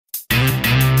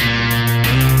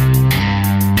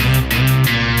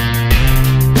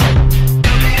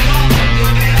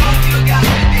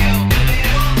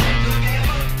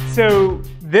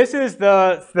this is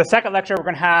the second lecture we're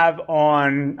going to have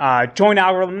on join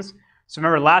algorithms. So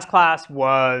remember, last class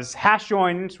was hash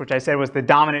joins, which I said was the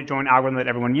dominant join algorithm that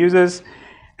everyone uses.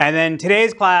 And then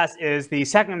today's class is the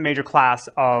second major class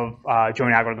of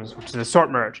join algorithms, which is a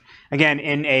sort merge. Again,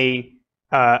 in a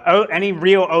any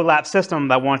real OLAP system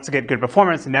that wants to get good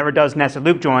performance and never does nested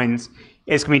loop joins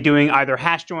is going to be doing either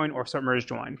hash join or sort merge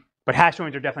join. But hash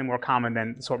joins are definitely more common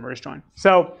than the sort merge join.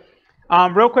 So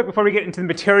real quick before we get into the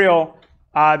material,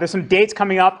 there's some dates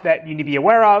coming up that you need to be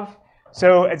aware of.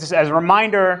 So as a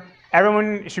reminder,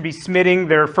 everyone should be submitting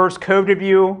their first code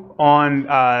review on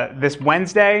this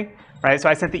Wednesday. Right, so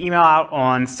I sent the email out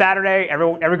on Saturday.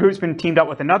 Every group's been teamed up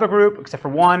with another group, except for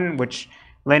one, which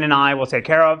Lynn and I will take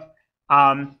care of.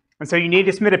 And so you need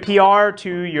to submit a PR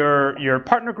to your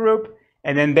partner group,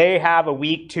 and then they have a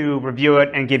week to review it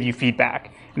and give you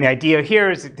feedback. And the idea here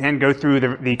is to then go through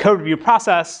the code review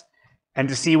process and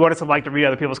to see what it's like to read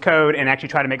other people's code and actually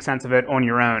try to make sense of it on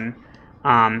your own.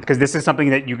 Because this is something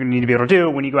that you need to be able to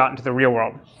do when you go out into the real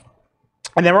world.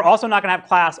 And then we're also not going to have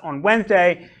class on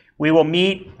Wednesday. We will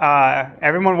meet,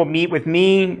 everyone will meet with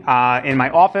me in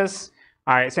my office.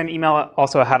 I send an email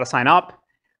also how to sign up.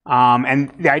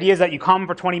 And the idea is that you come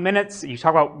for 20 minutes, you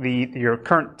talk about your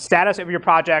current status of your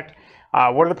project,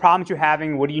 what are the problems you're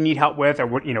having, what do you need help with, or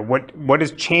what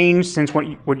has changed since what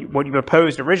you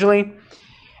proposed originally.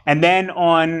 And then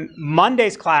on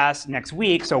Monday's class next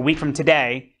week, so a week from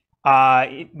today,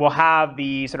 we'll have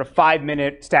the sort of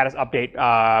 5-minute status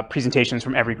update presentations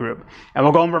from every group. And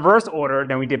we'll go in reverse order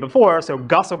than we did before. So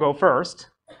Gus will go first.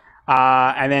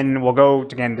 And then we'll go,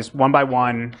 again, just one by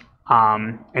one.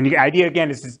 And the idea, again,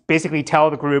 is to basically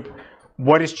tell the group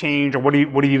what has changed or what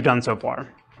have you done so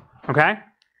far. OK?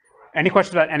 Any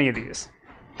questions about any of these?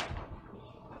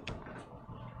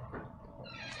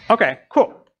 OK,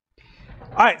 cool.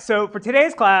 All right, so for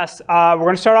today's class, we're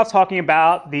going to start off talking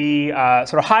about the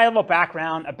sort of high-level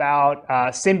background about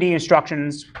SIMD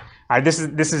instructions. This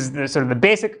is the sort of the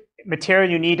basic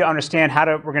material you need to understand how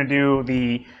we're going to do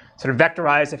the sort of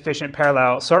vectorized, efficient,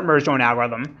 parallel sort merge join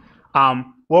algorithm.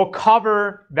 We'll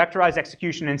cover vectorized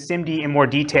execution and SIMD in more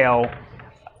detail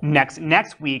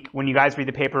next week when you guys read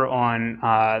the paper on.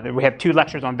 We have 2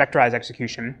 lectures on vectorized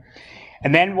execution.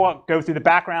 And then we'll go through the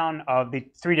background of the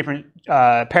 3 different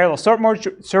parallel sort merge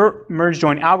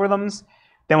join algorithms.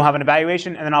 Then we'll have an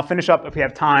evaluation. And then I'll finish up, if we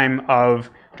have time,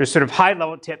 of just sort of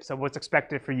high-level tips of what's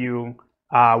expected for you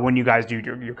when you guys do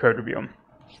your code review.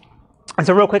 And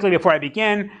so real quickly before I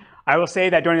begin, I will say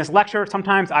that during this lecture,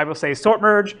 sometimes I will say sort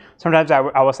merge. Sometimes I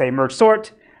will say merge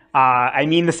sort. I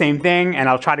mean the same thing, and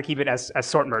I'll try to keep it as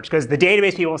sort merge. Because the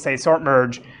database people will say sort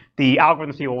merge. The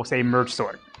algorithms people will say merge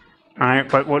sort. All right,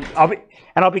 but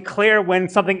I'll be clear when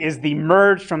something is the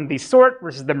merge from the sort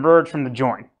versus the merge from the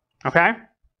join. Okay?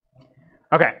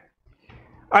 Okay.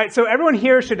 All right, so everyone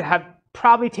here should have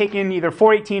probably taken either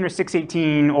 418 or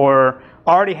 618 or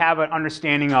already have an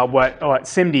understanding of what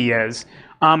SIMD is.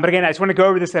 But again, I just want to go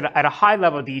over this at a high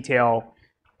level detail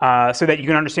so that you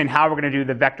can understand how we're going to do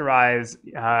the vectorized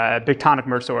Bictonic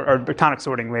merge sort or Bictonic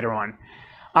sorting later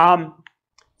on.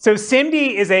 So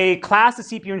SIMD is a class of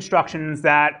CPU instructions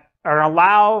that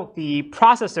allow the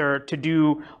processor to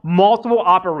do multiple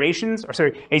operations, or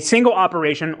sorry, a single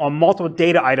operation on multiple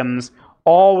data items,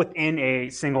 all within a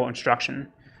single instruction.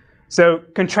 So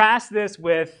contrast this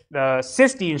with the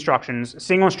SysD instructions,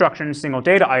 single instruction, single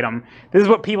data item. This is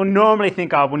what people normally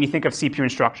think of when you think of CPU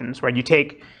instructions, right? You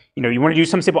take, you want to do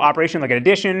some simple operation like an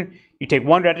addition. You take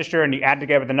one register and you add it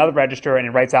together with another register, and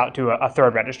it writes out to a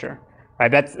third register. Right?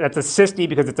 That's a SysD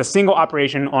because it's a single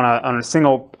operation on a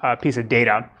single piece of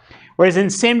data. Whereas in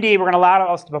SIMD, we're going to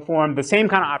allow us to perform the same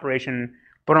kind of operation,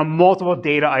 but on multiple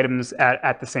data items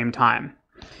at the same time.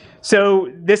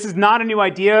 So this is not a new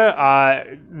idea.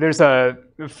 There's a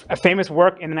famous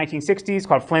work in the 1960s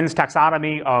called Flynn's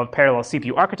taxonomy of parallel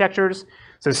CPU architectures.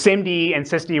 So SIMD and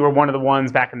SysD were one of the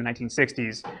ones back in the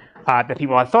 1960s that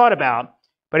people had thought about.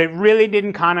 But it really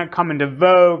didn't kind of come into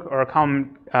vogue or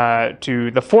come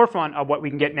to the forefront of what we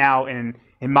can get now in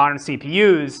modern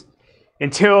CPUs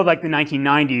until like the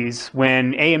 1990s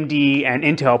when AMD and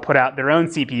Intel put out their own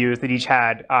CPUs that each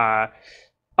had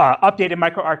updated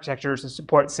microarchitectures to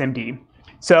support SIMD.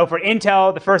 So for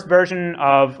Intel, the first version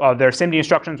of their SIMD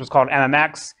instructions was called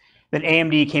MMX. Then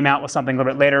AMD came out with something a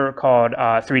little bit later called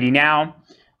 3D Now.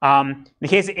 In the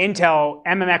case of Intel,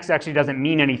 MMX actually doesn't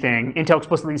mean anything. Intel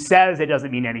explicitly says it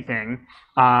doesn't mean anything.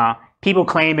 People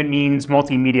claim it means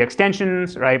multimedia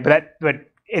extensions, right? But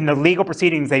in the legal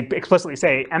proceedings, they explicitly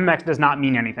say MMX does not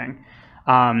mean anything.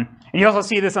 And you also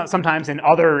see this sometimes in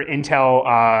other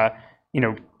Intel,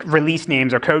 release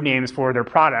names or code names for their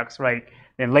products, right?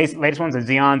 And latest ones are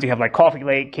Xeons. You have like Coffee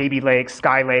Lake, KB Lake,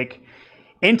 Sky Lake.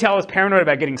 Intel is paranoid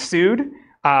about getting sued,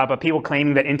 but people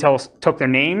claiming that Intel took their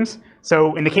names.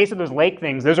 So in the case of those lake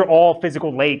things, those are all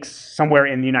physical lakes somewhere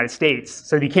in the United States.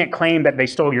 So you can't claim that they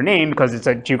stole your name because it's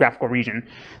a geographical region.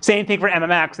 Same thing for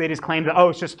MMX. They just claimed that, oh,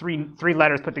 it's just three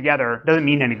letters put together. Doesn't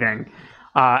mean anything.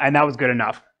 And that was good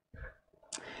enough.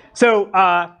 So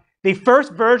the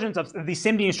first versions of these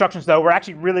SIMD instructions, though, were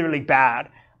actually really, really bad.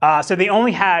 So they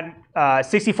only had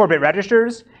 64-bit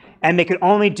registers, and they could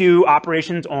only do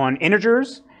operations on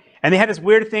integers. And they had this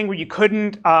weird thing where you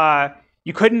couldn't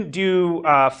do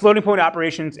floating point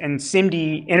operations and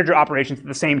SIMD integer operations at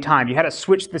the same time. You had to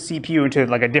switch the CPU into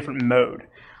like a different mode.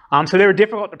 So they were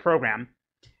difficult to program.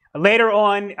 Later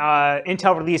on,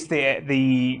 Intel released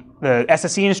the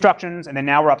SSE instructions, and then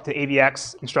now we're up to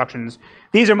AVX instructions.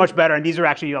 These are much better, and these are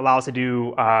actually allow us to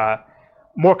do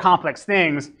more complex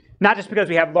things, not just because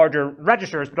we have larger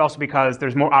registers, but also because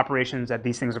there's more operations that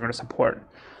these things are going to support.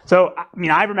 So, I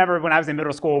mean, I remember when I was in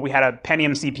middle school, we had a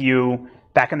Pentium CPU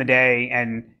back in the day,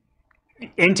 and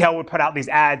Intel would put out these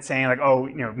ads saying like, oh,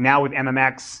 you know, now with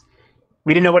MMX,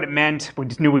 we didn't know what it meant. We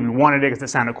just knew we wanted it because it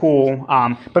sounded cool.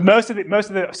 But most of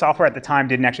the software at the time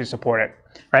didn't actually support it,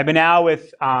 right? But now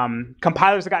with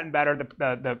compilers have gotten better,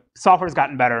 the software has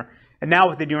gotten better, and now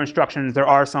with the new instructions, there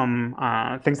are some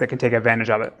things that can take advantage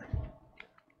of it.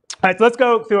 All right, so let's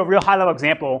go through a real high-level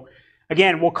example.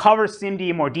 Again, we'll cover SIMD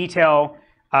in more detail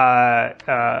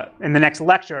in the next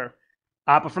lecture.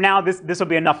 But for now, this will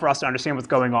be enough for us to understand what's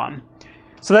going on.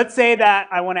 So let's say that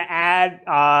I want to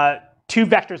add two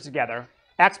vectors together,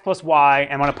 x plus y,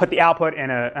 and I want to put the output in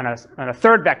a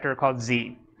third vector called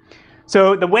z.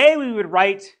 So the way we would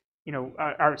write, you know,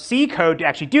 our C code to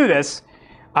actually do this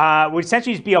would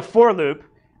essentially just be a for loop,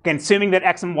 again, assuming that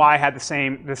x and y had the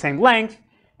same length,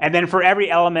 and then for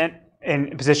every element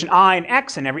in position I in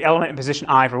x and every element in position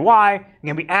I for y,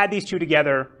 again, we add these two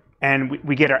together, and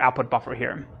we get our output buffer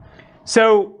here.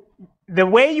 So the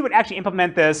way you would actually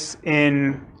implement this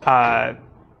in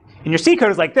your C code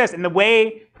is like this. And the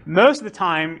way most of the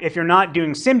time, if you're not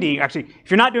doing SIMD, actually, if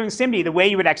you're not doing SIMD, the way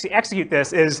you would actually execute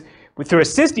this is through a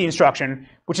sysd instruction,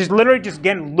 which is literally just,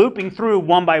 again, looping through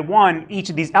one by one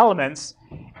each of these elements,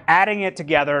 adding it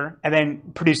together, and then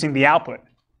producing the output,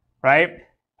 right?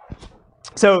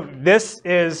 So this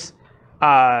is, you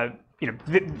know,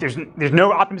 there's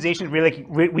no optimization really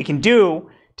we can do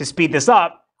to speed this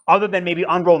up, other than maybe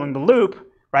unrolling the loop,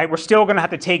 right? We're still going to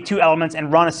have to take two elements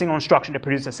and run a single instruction to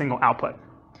produce a single output.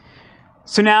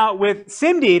 So now with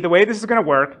SIMD, the way this is going to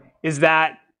work is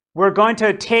that we're going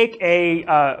to take a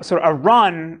sort of a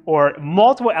run or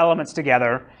multiple elements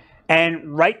together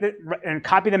and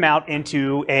copy them out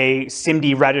into a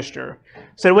SIMD register.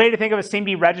 So the way to think of a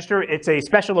SIMD register, it's a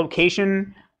special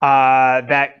location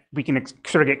that we can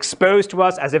sort of get exposed to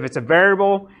us as if it's a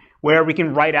variable where we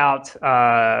can write out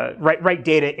write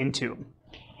data into.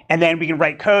 And then we can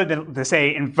write code to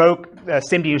say invoke the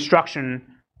SIMD instruction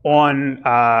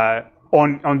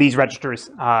on these registers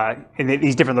in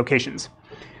these different locations.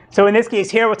 So in this case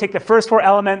here, we'll take the first four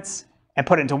elements and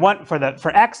put it into one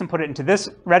for x and put it into this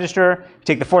register.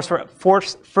 Take the first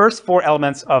four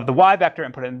elements of the y vector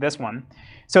and put it in this one.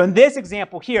 So in this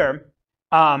example here,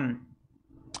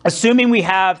 assuming we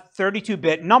have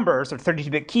 32-bit numbers or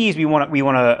 32-bit keys we want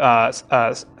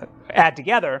to add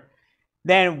together,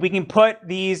 then we can put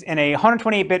these in a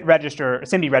 128-bit register, a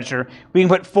SIMD register. We can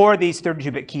put 4 of these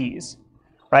 32-bit keys,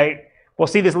 right? We'll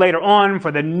see this later on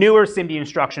for the newer SIMD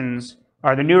instructions,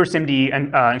 or the newer SIMD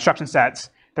instruction sets.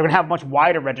 They're going to have much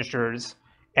wider registers,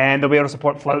 and they'll be able to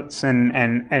support floats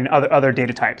and other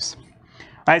data types.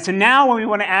 All right, so now when we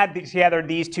want to add together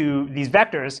these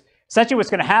vectors, essentially what's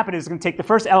going to happen is it's going to take the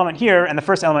first element here and the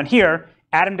first element here,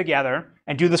 add them together,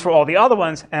 and do this for all the other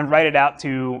ones, and write it out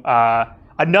to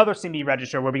another SIMD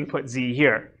register where we can put z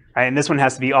here, right? And this one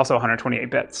has to be also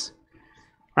 128 bits,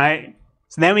 right?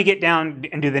 So then we get down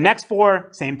and do the next 4,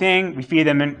 same thing. We feed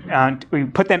them in, we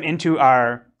put them into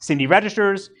our SIMD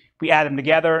registers, we add them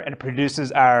together, and it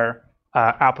produces our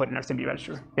output in our SIMD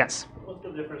register. Yes? What's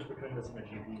the difference between this and a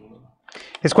GPU?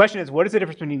 His question is, what is the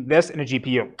difference between this and a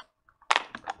GPU?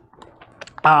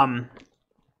 I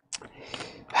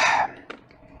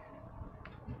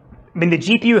mean, the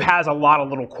GPU has a lot of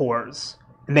little cores,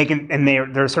 and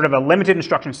they're sort of a limited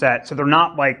instruction set, so they're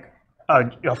not like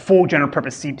a full general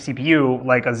purpose CPU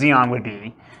like a Xeon would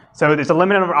be. So there's a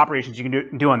limited number of operations you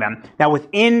can do on them. Now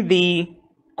within the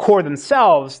core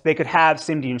themselves, they could have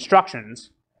SIMD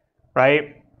instructions,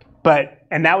 right?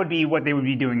 And that would be what they would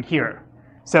be doing here.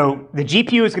 So the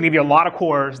GPU is going to give you a lot of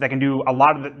cores that can do a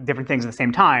lot of the different things at the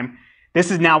same time.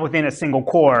 This is now within a single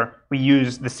core. We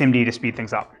use the SIMD to speed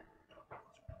things up.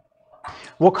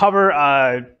 We'll cover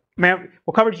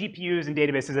GPUs and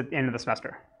databases at the end of the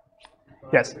semester.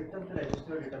 Yes. The width of the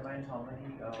register determines how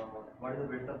many. What is the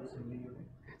width of the SIMD unit?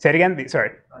 Say it again.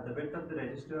 Sorry. The width of the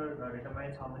register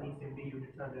determines how many SIMD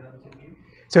units are there on the SIMD.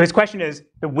 So his question is,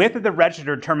 the width of the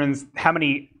register determines how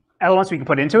many elements we can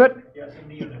put into it? Yeah,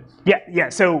 SIMD units. Yeah.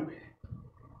 So,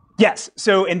 yes.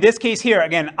 So in this case here,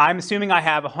 again, I'm assuming I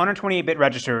have 128-bit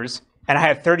registers, and I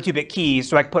have 32-bit keys,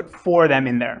 so I can put 4 of them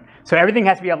in there. So everything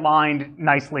has to be aligned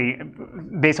nicely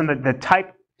based on the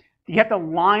type. You have to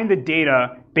align the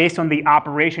data based on the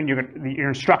operation, your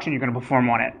instruction you're going to perform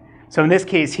on it. So in this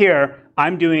case here,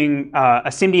 I'm doing a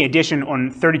SIMD addition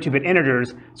on 32-bit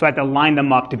integers, so I have to line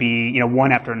them up to be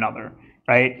one after another,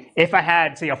 right? If I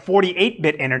had, say, a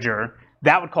 48-bit integer,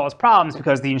 that would cause problems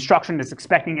because the instruction is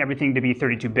expecting everything to be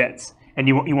 32 bits, and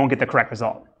you won't get the correct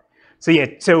result. So yeah,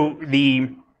 so the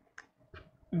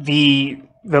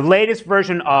latest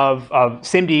version of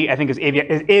SIMD, I think, is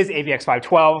AVX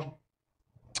 512,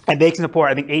 and they can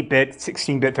support, I think, 8-bit,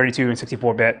 16-bit, 32, and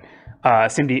 64-bit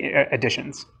SIMD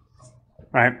additions,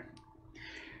 right?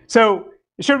 So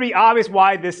it should be obvious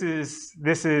why this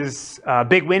is a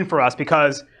big win for us,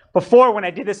 because before, when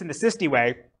I did this in the SysD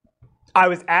way, I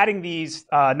was adding these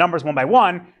numbers one by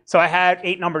one. So I had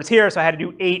 8 numbers here, so I had to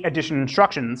do 8 addition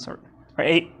instructions, or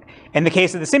 8. In the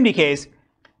case of the SIMD case,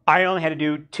 I only had to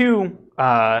do 2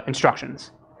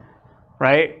 instructions,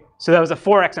 right? So that was a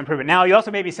 4x improvement. Now, you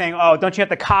also may be saying, oh, don't you have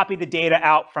to copy the data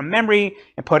out from memory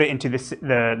and put it into the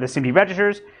SIMD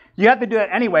registers? You have to do that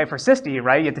anyway for SysD,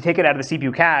 right? You have to take it out of the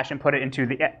CPU cache and put it into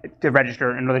the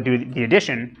register in order to do the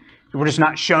addition. We're just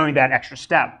not showing that extra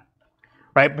step,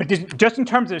 right? But just in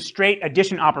terms of straight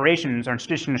addition operations or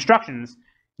addition instructions,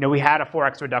 we had a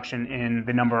 4x reduction in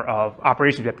the number of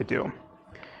operations we have to do.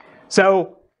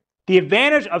 So the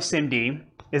advantage of SIMD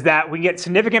is that we get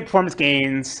significant performance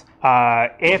gains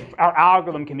if our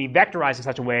algorithm can be vectorized in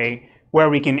such a way where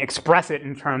we can express it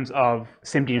in terms of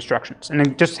SIMD instructions. And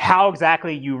then just how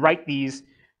exactly you write these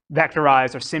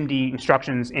vectorized or SIMD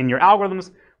instructions in your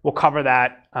algorithms, we'll cover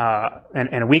that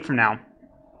in a week from now.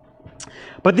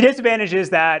 But the disadvantage is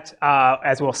that,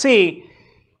 as we'll see,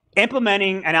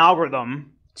 implementing an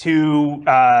algorithm to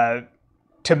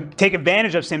take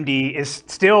advantage of SIMD is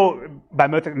still, by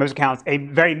most accounts, a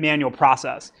very manual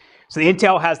process. So the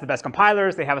Intel has the best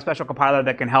compilers. They have a special compiler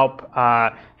that can help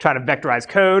try to vectorize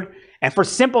code. And for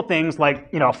simple things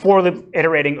like a for loop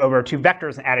iterating over 2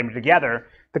 vectors and adding them together,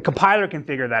 the compiler can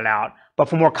figure that out. But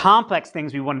for more complex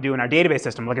things we want to do in our database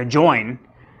system, like a join,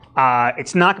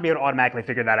 it's not going to be able to automatically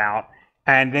figure that out.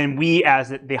 And then we,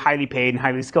 as the highly paid and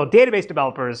highly skilled database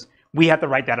developers, we have to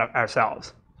write that up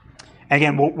ourselves. And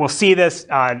again, we'll see this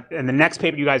in the next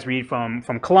paper you guys read from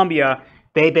Columbia.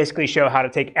 They basically show how to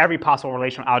take every possible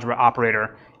relational algebra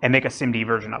operator and make a SIMD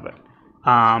version of it.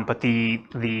 But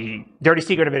the dirty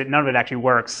secret of it, none of it actually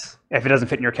works if it doesn't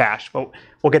fit in your cache. But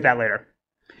we'll get that later.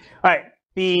 All right.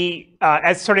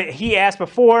 As he asked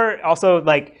before, also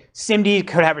like SIMD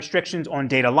could have restrictions on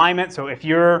data alignment. So if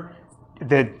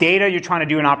the data you're trying to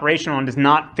do an operation on does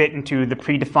not fit into the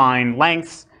predefined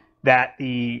lengths that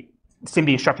the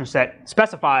SIMD instruction set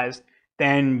specifies,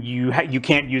 then you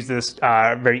can't use this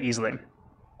very easily.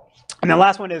 And the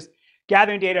last one is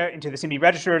gathering data into the SIMD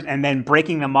registers and then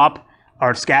breaking them up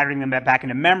or scattering them back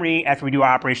into memory after we do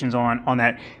our operations on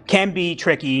that can be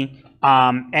tricky,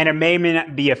 and it may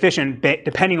not be efficient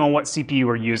depending on what CPU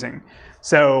we're using.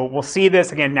 So we'll see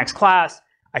this again next class.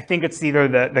 I think it's either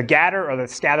the gather or the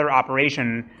scatter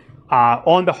operation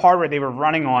on the hardware they were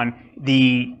running on.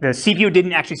 The CPU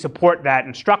didn't actually support that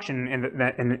instruction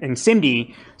in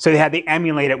SIMD, so they had to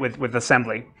emulate it with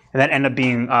assembly, and that ended up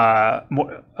being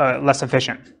less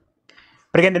efficient.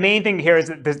 But again, the main thing here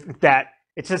is that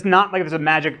it's just not like there's a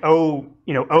magic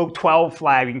O12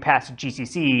 flag we can pass to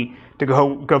GCC to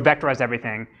go vectorize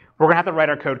everything. We're going to have to write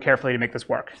our code carefully to make this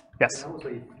work. Yes? And also,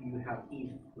 if you have each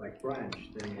branch,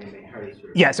 then they may hurt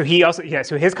you. Yeah, so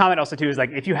so his comment also too is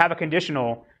like, if you have a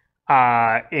conditional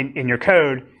in your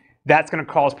code, that's going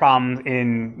to cause problems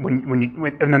and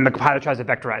then the compiler tries to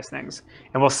vectorize things.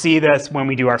 And we'll see this when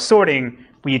we do our sorting.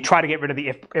 We try to get rid of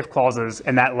the if clauses,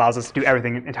 and that allows us to do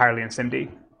everything entirely in SIMD.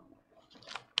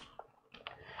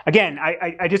 Again,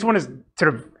 I just want to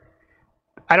sort of,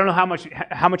 I don't know how much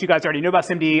you guys already know about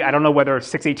SIMD. I don't know whether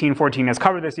 6.18.14 has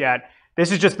covered this yet.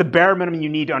 This is just the bare minimum you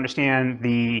need to understand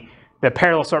the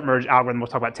parallel sort merge algorithm we'll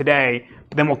talk about today.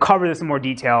 But then we'll cover this in more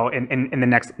detail in the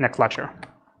next lecture.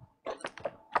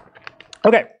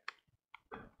 Okay.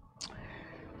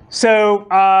 So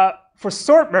for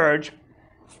sort merge,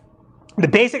 the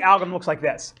basic algorithm looks like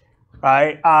this,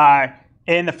 right?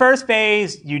 in the first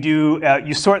phase,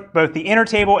 you sort both the inner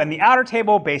table and the outer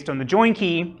table based on the join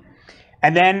key.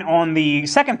 And then on the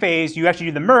second phase, you actually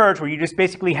do the merge, where you just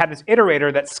basically have this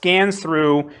iterator that scans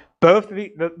through both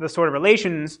the sort of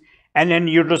relations, and then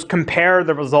you just compare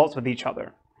the results with each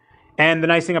other. And the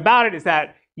nice thing about it is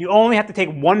that you only have to take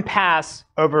one pass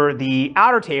over the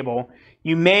outer table.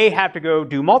 You may have to go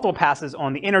do multiple passes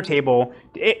on the inner table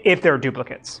if there are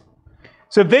duplicates.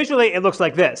 So visually, it looks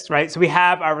like this, right? So we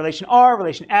have our relation R,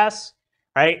 relation S,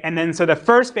 right? And then so the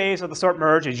first phase of the sort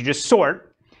merge is you just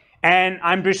sort. And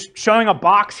I'm just showing a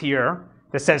box here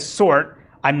that says sort.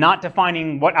 I'm not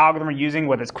defining what algorithm we're using,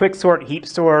 whether it's quick sort, heap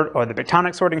sort, or the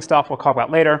Bactonic sorting stuff we'll talk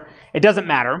about later. It doesn't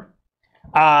matter.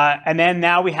 And then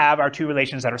now we have our two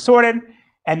relations that are sorted.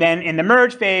 And then in the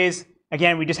merge phase,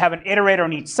 again, we just have an iterator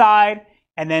on each side.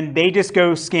 And then they just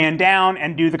go scan down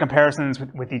and do the comparisons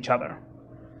with each other,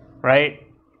 right?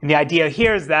 And the idea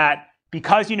here is that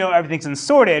because you know everything's in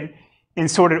sorted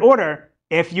order,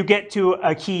 if you get to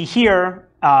a key here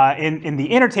in the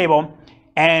inner table,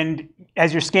 and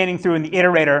as you're scanning through in the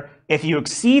iterator, if you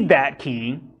exceed that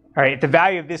key, all right, if the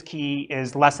value of this key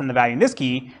is less than the value in this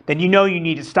key, then you know you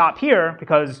need to stop here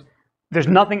because there's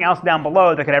nothing else down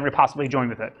below that could ever possibly join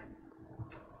with it,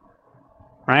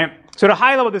 right? So at a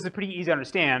high level, this is pretty easy to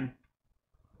understand.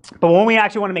 But when we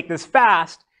actually want to make this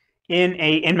fast in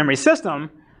a in-memory system,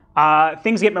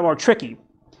 things get more tricky.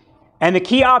 And the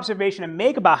key observation to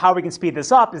make about how we can speed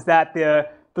this up is that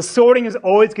the sorting is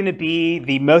always going to be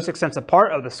the most extensive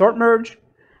part of the sort merge.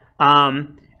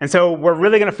 And so we're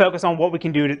really going to focus on what we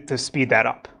can do to speed that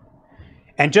up.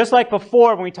 And just like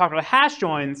before, when we talked about hash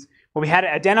joins, where we had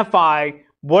to identify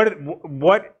what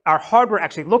our hardware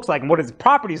actually looks like and what its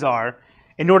properties are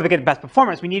in order to get the best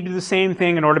performance, we need to do the same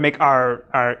thing in order to make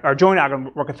our join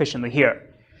algorithm work efficiently here.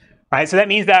 Right? So that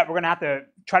means that we're going to have to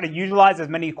try to utilize as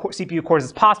many CPU cores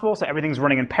as possible, so everything's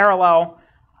running in parallel.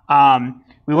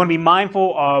 We want to be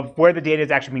mindful of where the data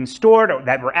is actually being stored or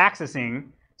that we're accessing,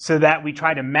 so that we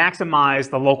try to maximize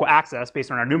the local access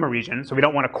based on our NUMA region. So we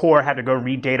don't want a core have to go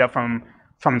read data from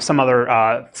some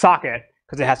other socket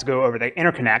because it has to go over the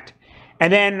interconnect.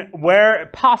 And then where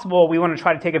possible, we want to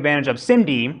try to take advantage of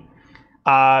SIMD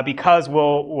because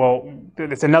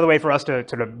it's another way for us to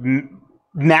sort of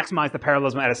maximize the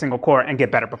parallelism at a single core and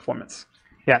get better performance.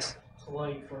 Yes? So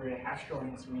like for hash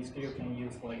joins, we still can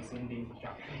use like SIMD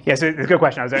instructions? Yeah, so it's a good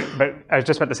question. I was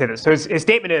just about to say this. So his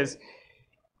statement is,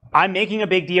 I'm making a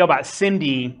big deal about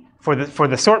SIMD for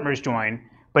the sort merge join,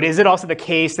 but is it also the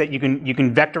case that you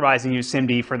can vectorize and use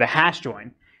SIMD for the hash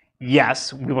join?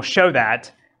 Yes, we will show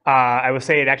that. I will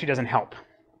say it actually doesn't help,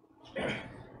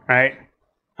 right?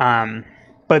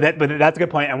 But that's a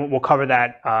good point, and we'll cover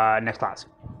that next class.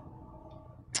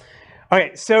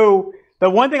 Okay, so the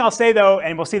one thing I'll say though,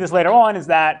 and we'll see this later on, is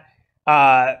that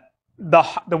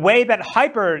the way that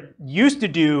Hyper used to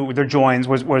do their joins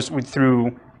was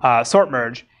through sort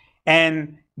merge,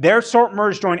 and their sort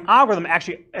merge join algorithm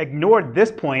actually ignored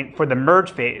this point for the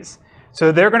merge phase.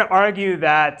 So they're going to argue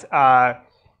that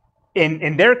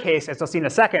in their case, as I'll see in a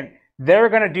second, they're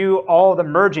going to do all the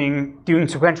merging doing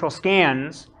sequential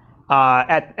scans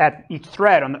at each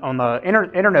thread on the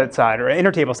internode side or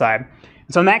intertable side.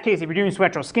 So in that case, if you're doing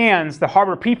sequential scans, the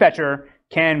hardware prefetcher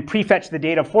can prefetch the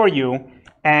data for you,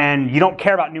 and you don't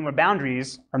care about NUMA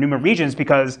boundaries or NUMA regions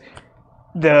because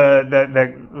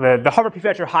the hardware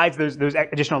prefetcher hides those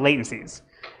additional latencies.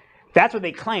 That's what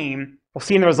they claim. We'll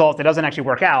see in the results it doesn't actually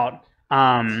work out.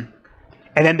 And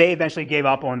then they eventually gave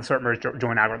up on the sort merge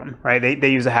join algorithm, right? They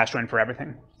use a hash join for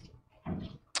everything. All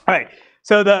right,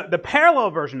 so the parallel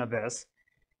version of this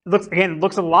looks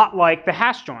a lot like the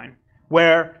hash join,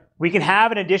 where we can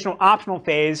have an additional optional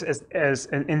phase as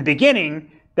in the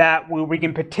beginning that we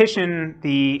can partition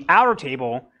the outer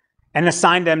table and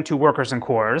assign them to workers and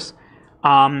cores.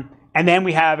 And then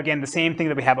we have, again, the same thing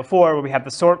that we had before, where we have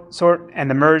the sort and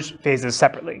the merge phases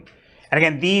separately. And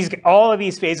again, all of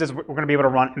these phases we're going to be able to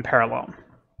run in parallel.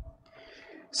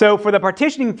 So for the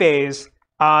partitioning phase,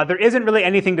 there isn't really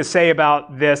anything to say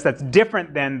about this that's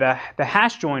different than the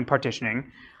hash join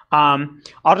partitioning.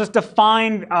 I'll just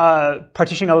define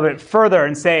partitioning a little bit further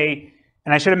and say,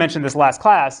 and I should have mentioned this last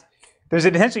class, there's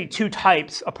essentially two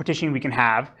types of partitioning we can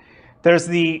have. There's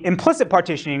the implicit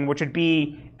partitioning, which would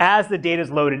be as the data is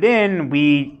loaded in,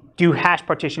 we do hash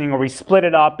partitioning, or we split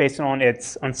it up based on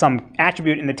some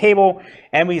attribute in the table,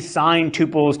 and we assign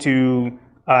tuples to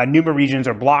NUMA regions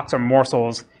or blocks or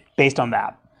morsels based on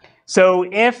that. So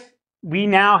if we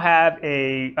now have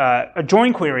a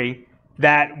join query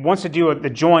that wants to do the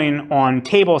join on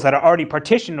tables that are already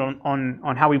partitioned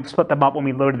on how we split them up when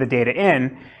we loaded the data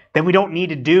in, then we don't need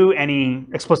to do any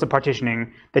explicit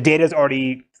partitioning. The data is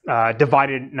already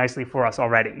divided nicely for us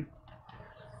already,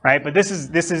 right? But this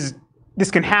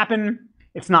can happen.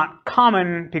 It's not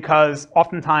common because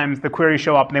oftentimes the queries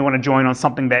show up and they want to join on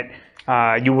something that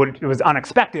it was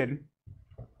unexpected.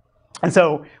 And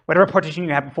so whatever partition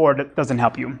you had before doesn't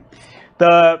help you.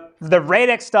 The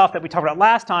radix stuff that we talked about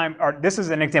last time, this is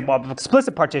an example of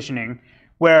explicit partitioning,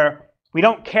 where we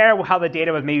don't care how the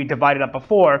data was maybe divided up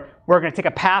before. We're going to take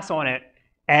a pass on it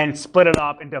and split it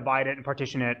up and divide it and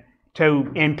partition it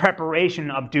in preparation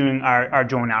of doing our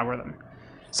join algorithm.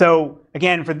 So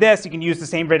again, for this, you can use the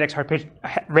same radix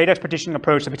partitioning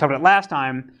approach that we talked about last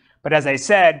time. But as I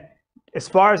said, as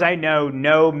far as I know,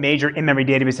 no major in-memory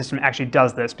database system actually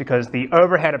does this, because the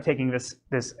overhead of taking this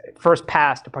first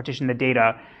pass to partition the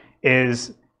data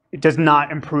it does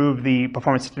not improve the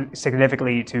performance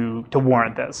significantly to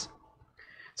warrant this.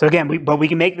 So again, but we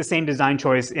can make the same design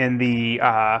choice in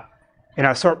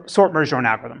our sort merge join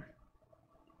algorithm.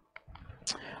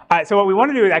 All right, so what we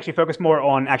want to do is actually focus more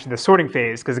on the sorting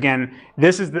phase, because again,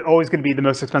 this is always going to be the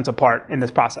most expensive part in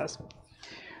this process.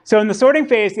 So in the sorting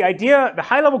phase, the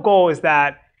high-level goal is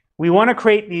that we want to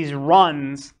create these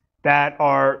runs that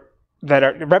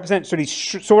represent sort of these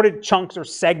sorted chunks or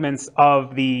segments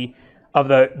of both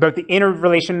the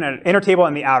inner table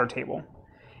and the outer table.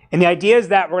 And the idea is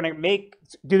that we're going to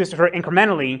do this sort of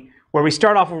incrementally, where we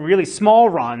start off with really small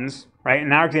runs, right?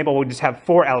 In our example, we'll just have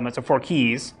 4 elements or 4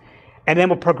 keys, and then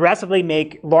we'll progressively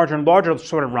make larger and larger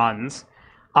sort of runs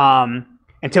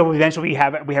until eventually we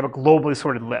have a globally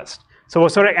sorted list. So we'll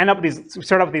sort of end up with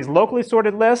start off with these locally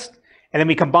sorted lists, and then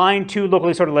we combine 2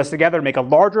 locally sorted lists together to make a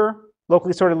larger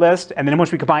locally sorted list. And then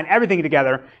once we combine everything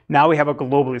together, now we have a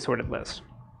globally sorted list.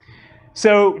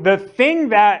 So the thing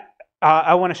that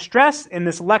I want to stress in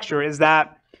this lecture is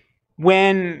that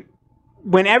when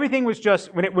everything was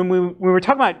just, when we were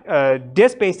talking about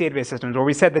disk-based database systems, where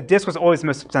we said that disk was always the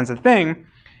most expensive thing,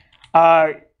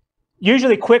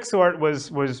 usually quicksort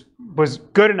was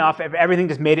good enough if everything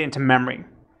just made it into memory.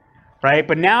 Right?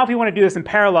 But now if you want to do this in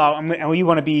parallel and we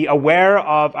want to be aware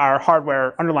of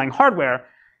our underlying hardware,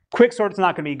 quicksort is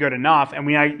not going to be good enough, and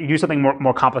we use something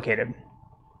more complicated.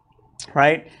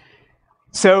 Right?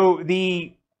 So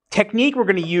the technique we're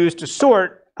going to use to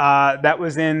sort that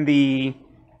was in it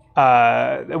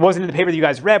wasn't in the paper that you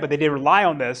guys read, but they did rely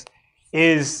on this,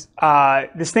 is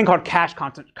this thing called cache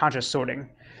conscious sorting.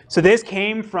 So this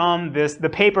came from the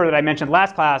paper that I mentioned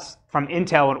last class from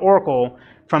Intel and Oracle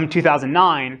from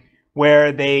 2009,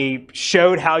 where they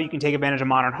showed how you can take advantage of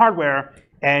modern hardware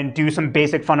and do some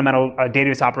basic fundamental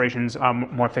database operations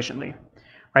more efficiently.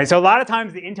 Right? So a lot of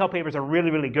times the Intel papers are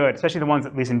really, really good, especially the ones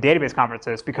at least in database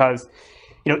conferences, because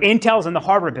Intel's in the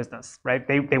hardware business, right?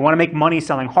 They want to make money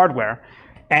selling hardware,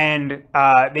 and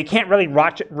they can't really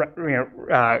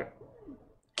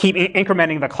keep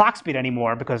incrementing the clock speed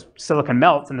anymore because silicon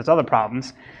melts and there's other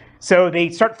problems. So they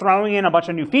start throwing in a bunch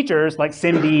of new features like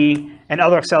SIMD and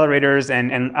other accelerators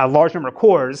and a large number of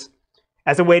cores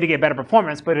as a way to get better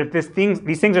performance. But if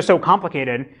these things are so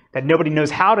complicated that nobody knows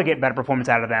how to get better performance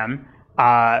out of them,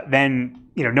 then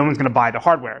no one's going to buy the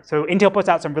hardware. So Intel puts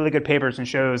out some really good papers and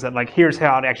shows that here's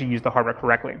how to actually use the hardware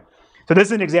correctly. So this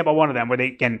is an example of one of them where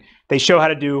they show how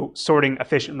to do sorting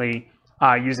efficiently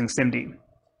using SIMD.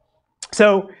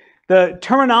 So the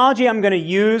terminology I'm going to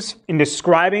use in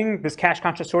describing this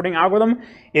cache-conscious sorting algorithm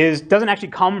doesn't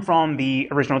actually come from the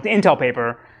original Intel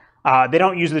paper. They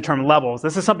don't use the term levels.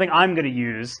 This is something I'm going to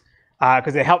use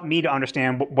because it helped me to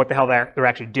understand what the hell they're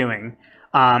actually doing.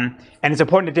 And it's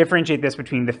important to differentiate this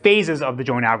between the phases of the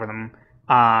join algorithm,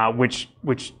 which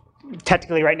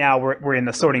technically right now we're in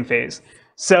the sorting phase.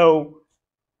 So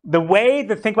the way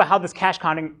to think about how this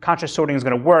cache-conscious sorting is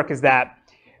going to work is that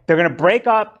they're going to break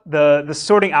up the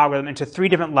sorting algorithm into 3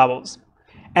 different levels.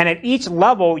 And at each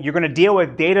level, you're going to deal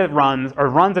with data runs or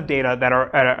runs of data that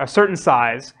are at a certain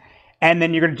size. And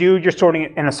then you're going to do your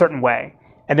sorting in a certain way.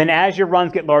 And then as your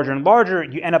runs get larger and larger,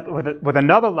 you end up with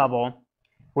another level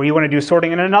where you want to do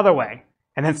sorting in another way.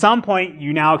 And at some point,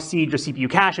 you now exceed your CPU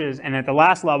caches. And at the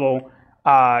last level,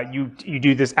 you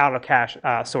do this out-of-cache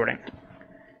sorting.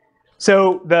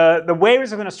 So the way we're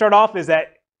going to start off is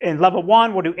that in level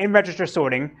 1, we'll do in-register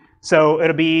sorting. So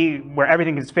it'll be where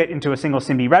everything is fit into a single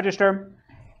SIMD register.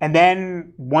 And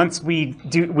then once we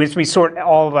sort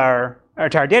all of our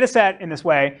entire data set in this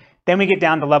way, then we get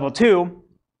down to level 2,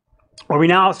 where we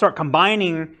now start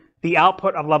combining the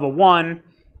output of level 1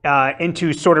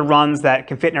 into sorted runs that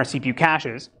can fit in our CPU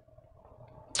caches.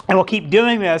 And we'll keep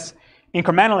doing this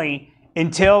incrementally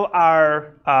until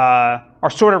our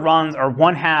sorted runs are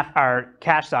 1/2 our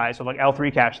cache size, so like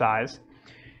L3 cache size.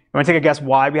 You want to take a guess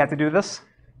why we have to do this?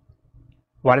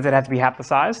 Why does it have to be half the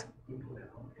size?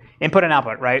 Input and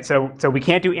output, right? So we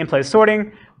can't do in-place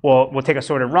sorting. We'll take a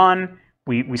sorted run,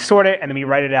 we sort it, and then we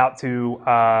write it out to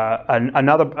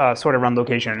another sorted run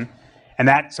location. And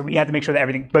so we have to make sure that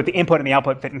everything, both the input and the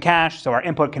output fit in cache, so our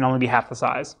input can only be half the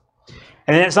size.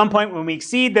 And then at some point when we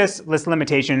exceed this list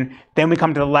limitation, then we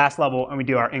come to the last level and we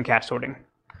do our in-cache sorting.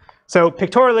 So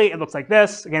pictorially, it looks like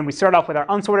this. Again, we start off with our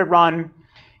unsorted run.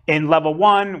 In level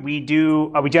 1, we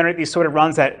generate these sorted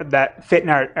runs that fit in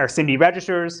our SIMD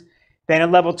registers. Then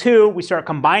in level 2, we start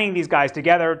combining these guys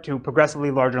together to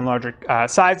progressively larger and larger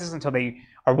sizes until they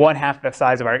are 1/2 the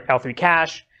size of our L3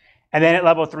 cache. And then at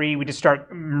level 3, we just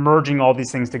start merging all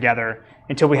these things together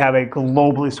until we have a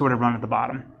globally sorted run at the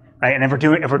bottom, right? And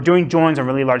if we're doing joins on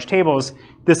really large tables,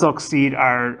 this will exceed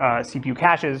our CPU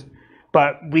caches.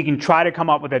 But we can try to come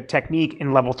up with a technique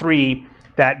in level 3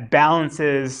 that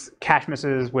balances cache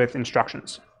misses with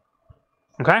instructions.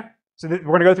 Okay? So we're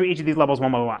going to go through each of these levels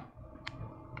one by one.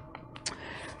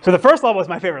 So the first level is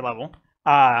my favorite level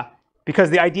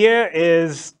because the idea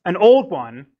is an old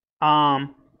one,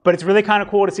 but it's really kind of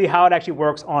cool to see how it actually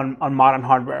works on modern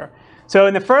hardware. So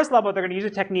in the first level, they're going to use a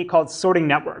technique called sorting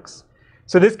networks.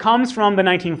 So this comes from the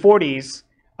 1940s,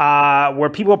 where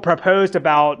people proposed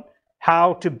about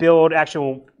how to build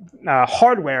actual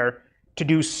hardware to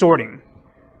do sorting.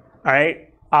 All right.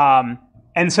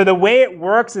 And so the way it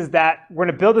works is that we're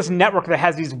going to build this network that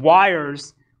has these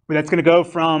wires that's going to go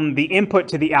from the input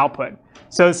to the output.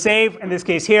 So say in this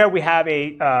case here, we have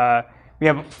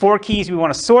 4 keys we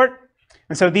want to sort.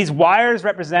 And so these wires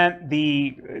represent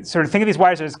think of these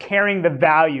wires as carrying the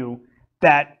value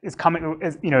that is coming,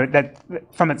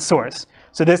 from its source.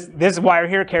 So this wire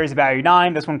here carries the value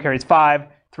 9. This one carries 5,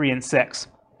 3, and 6.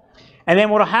 And then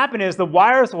what will happen is the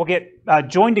wires will get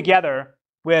joined together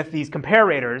with these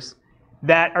comparators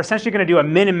that are essentially going to do a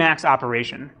min and max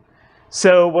operation.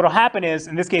 So what will happen is,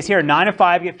 in this case here, 9 and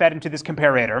 5 get fed into this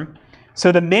comparator.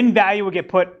 So the min value will get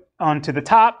put onto the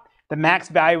top. The max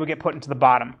value will get put into the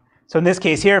bottom. So in this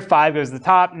case here, 5 goes to the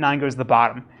top, 9 goes to the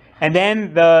bottom. And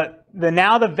then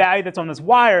now the value that's on this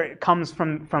wire comes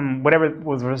from whatever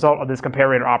was the result of this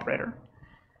comparator operator.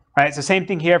 Right? So same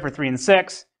thing here for 3 and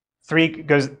 6. 3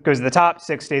 goes to the top,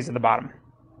 6 stays at the bottom.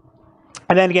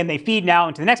 And then again, they feed now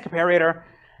into the next comparator.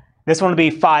 This one will be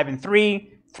 5 and 3.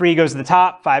 3 goes to the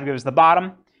top, 5 goes to the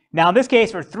bottom. Now in this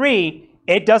case for 3,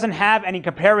 it doesn't have any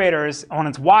comparators on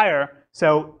its wire,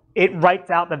 so it writes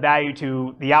out the value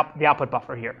to the output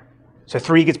buffer here. So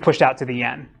 3 gets pushed out to the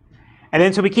end. And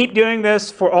then so we keep doing this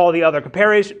for all the other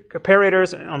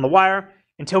comparators on the wire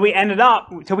until we end up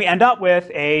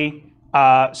with a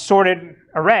sorted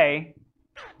array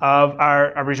of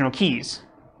our original keys.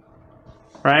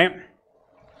 Right?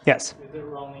 Yes? Is it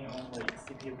running on like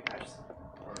CPU cache?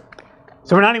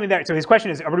 So we're not even there. So his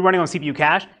question is, are we running on CPU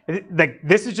cache?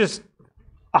 This is just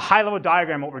a high-level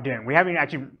diagram of what we're doing. We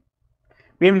didn't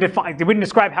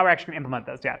describe how we're actually going to implement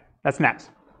this yet. That's next.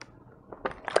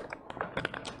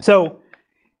 So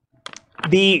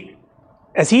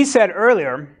as he said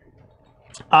earlier,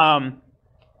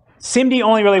 SIMD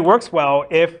only really works well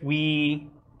if we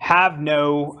have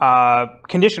no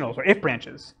conditionals or if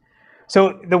branches.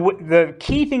 So the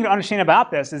key thing to understand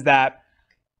about this is that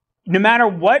no matter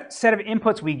what set of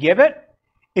inputs we give it,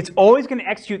 it's always going to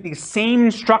execute the same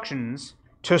instructions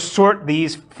to sort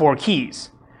these 4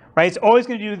 keys. Right? It's always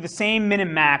going to do the same min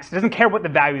and max. It doesn't care what the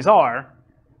values are.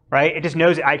 Right? It just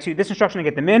knows I execute this instruction to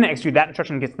get the min, I execute that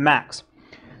instruction to get the max.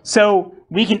 So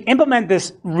we can implement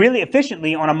this really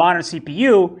efficiently on a modern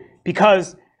CPU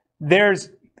because there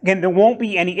won't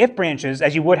be any if branches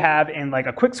as you would have in like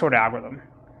a quicksort algorithm.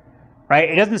 Right?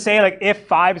 It doesn't say like if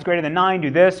 5 is greater than 9, do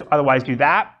this, otherwise do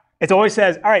that. It always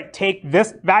says, all right, take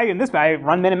this value and this value,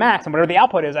 run min and max, and whatever the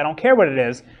output is, I don't care what it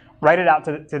is, write it out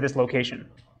to this location.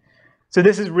 So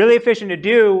this is really efficient to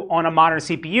do on a modern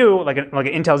CPU, like an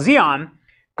Intel Xeon,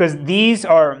 because these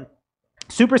are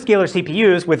superscalar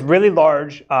CPUs with really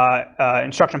large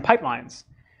instruction pipelines.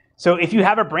 So if you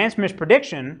have a branch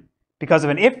misprediction because of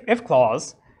an if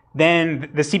clause, then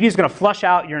the CPU is going to flush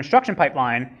out your instruction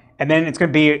pipeline, and then it's going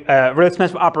to be a really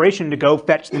expensive operation to go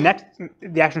fetch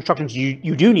the actual instructions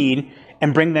you do need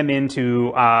and bring them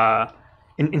into the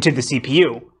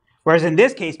CPU. Whereas in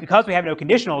this case, because we have no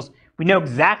conditionals, we know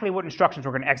exactly what instructions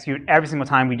we're going to execute every single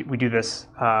time we do this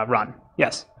run.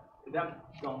 Yes? Is that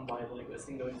done by like a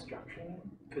single instruction?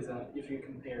 Because if you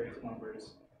compare two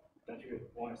numbers, don't you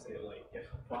want to say like if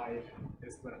 5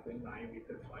 is less than 9, we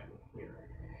put 5 here?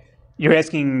 You're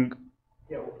asking?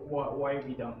 Yeah, why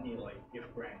we don't need like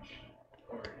if branch,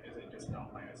 or is it just done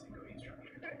by a single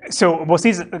instruction? So we'll see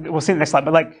in the next slide.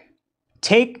 But like,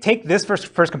 take this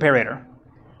first comparator.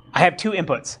 I have two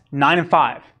inputs, 9 and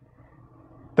 5.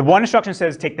 The one instruction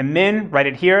says take the min, write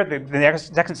it here. The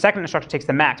second instruction takes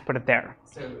the max, put it there.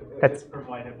 So that's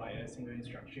provided by a single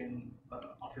instruction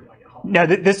offered by a hop. No,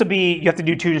 this will be, you have to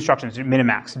do two instructions, min and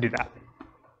max, to do that.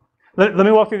 Let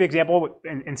me walk through the example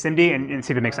in SIMD and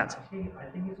see if it makes sense. I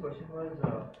think his question was,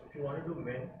 if you want to do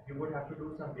min, you would have to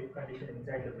do some if condition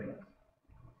inside the min.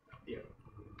 Yeah.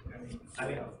 I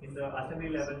mean, in the assembly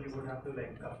level, you would have to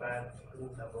like compare two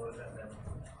numbers and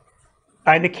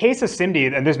then. In the case of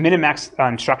SIMD, there's min and max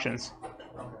instructions,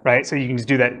 right? So you can just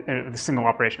do that with a single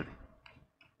operation.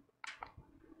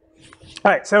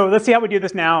 All right, so let's see how we do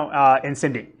this now in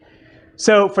SIMD.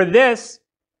 So for this,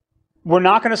 we're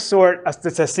not going to sort a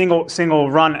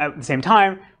single run at the same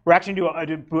time. We're actually going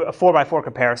to do a 4x4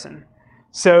 comparison.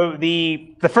 So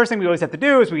the first thing we always have to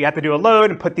do is we have to do a load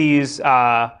and put these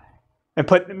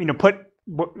put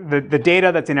the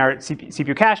data that's in our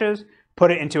CPU caches, put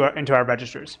it into our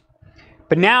registers.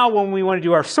 But now when we want to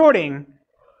do our sorting,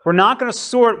 we're not going to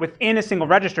sort within a single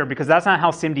register because that's not how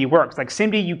SIMD works. Like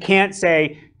SIMD, you can't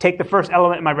say take the first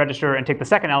element in my register and take the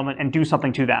second element and do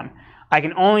something to them. I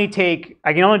can only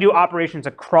do operations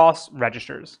across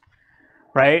registers,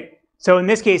 right? So in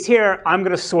this case here, I'm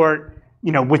going to sort,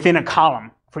 within a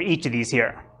column for each of these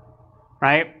here,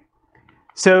 right?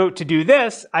 So to do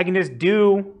this, I can just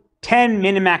do 10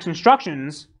 min and max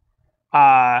instructions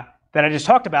that I just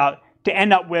talked about to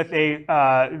end up with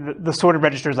the sorted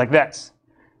registers like this.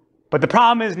 But the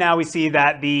problem is now we see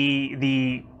that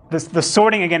the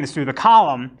sorting again is through the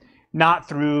column,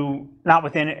 not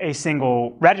within a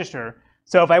single register.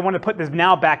 So if I want to put this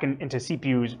now back into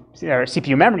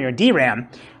CPU memory or DRAM,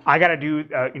 I got to do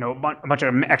a bunch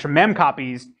of extra mem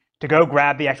copies to go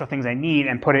grab the actual things I need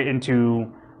and put it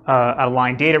into a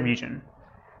line data region.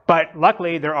 But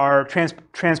luckily, there are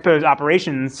transpose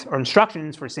operations or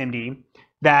instructions for SIMD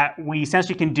that we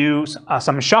essentially can do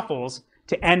some shuffles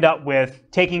to end up with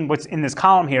taking what's in this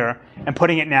column here and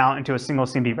putting it now into a single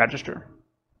SIMD register.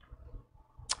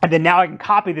 And then now I can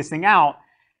copy this thing out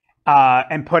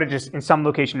and put it just in some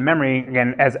location in memory,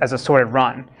 again, as a sorted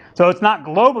run. So it's not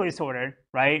globally sorted,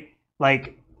 right?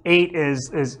 Like 8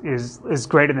 is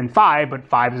greater than 5, but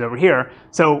 5 is over here.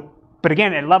 So, but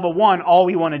again, at level 1, all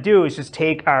we want to do is just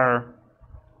take our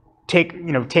keys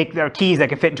that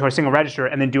can fit into our single register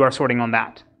and then do our sorting on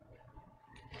that.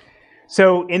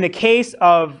 So in the case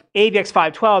of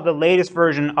AVX512, the latest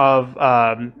version of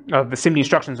the SIMD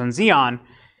instructions on Xeon,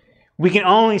 we can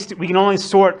only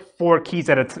sort 4 keys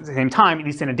at the same time, at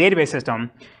least in a database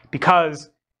system, because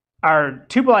our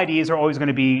tuple IDs are always going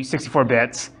to be 64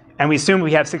 bits, and we assume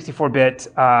we have 64-bit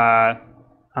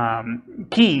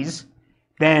keys.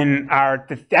 Then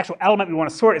the actual element we want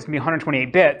to sort is going to be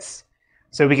 128 bits.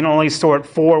 So we can only sort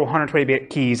 4 128-bit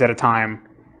keys at a time.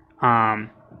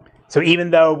 So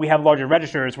even though we have larger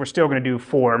registers, we're still going to do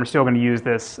 4, and we're still going to use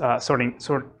this sorting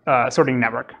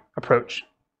network approach.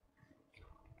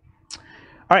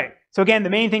 All right, so again, the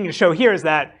main thing to show here is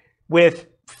that with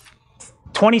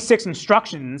 26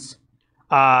 instructions,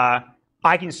 I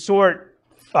can sort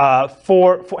have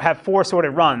 4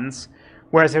 sorted runs,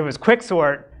 whereas if it was quick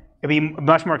sort, it'd be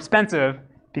much more expensive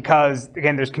because,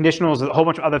 again, there's conditionals, a whole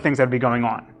bunch of other things that would be going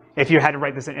on if you had to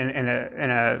write this in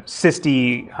a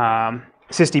SysD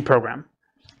program.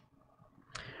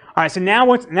 All right, so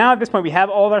now at this point, we have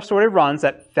all of our sorted runs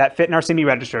that fit in our SIMD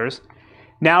registers.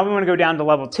 Now we want to go down to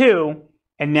level 2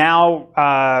 and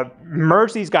now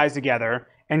merge these guys together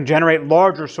and generate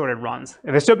larger sorted runs.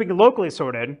 If they're still being locally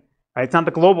sorted, right, it's not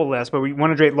the global list, but we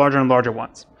want to generate larger and larger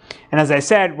ones. And as I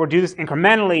said, we'll do this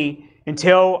incrementally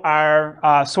until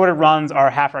our sorted runs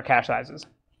are half our cache sizes.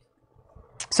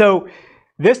 So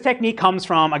this technique comes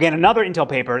from, again, another Intel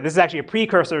paper. This is actually a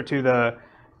precursor to the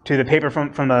paper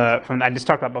from I just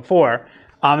talked about before.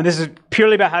 And this is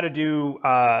purely about how to do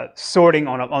sorting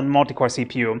on multi-core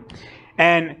CPU.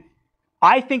 And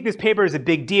I think this paper is a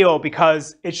big deal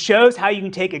because it shows how you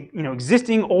can take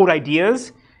existing old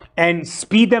ideas and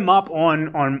speed them up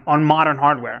on modern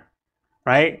hardware,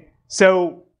 right?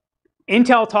 So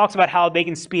Intel talks about how they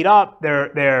can speed up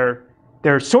their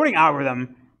sorting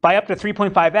algorithm by up to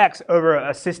 3.5x over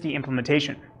a SysD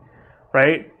implementation,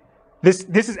 right? This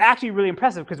is actually really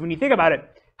impressive because when you think about it,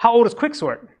 how old is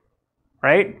quicksort,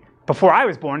 right? Before I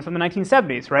was born, it's from the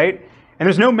 1970s, right? And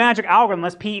there's no magic algorithm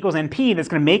unless P equals NP that's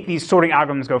going to make these sorting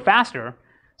algorithms go faster.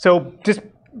 So just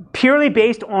purely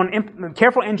based on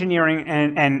careful engineering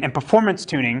and performance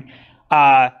tuning,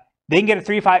 they can get a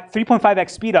 3.5x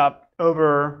speed up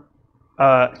over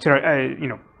a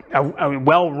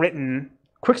well-written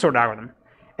quicksort algorithm.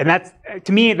 And that's,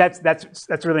 to me, that's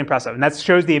really impressive. And that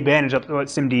shows the advantage of what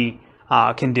SIMD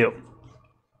can do.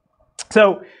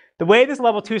 So the way this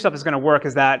level 2 stuff is going to work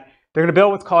is that they're going to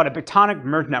build what's called a Botonic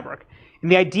merge network.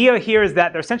 And the idea here is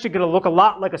that they're essentially going to look a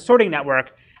lot like a sorting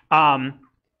network,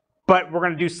 but we're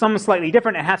going to do something slightly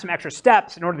different and have some extra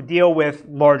steps in order to deal with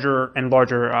larger and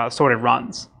larger sorted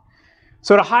runs.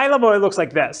 So at a high level, it looks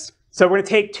like this. So we're going to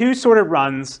take 2 sorted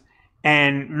runs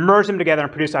and merge them together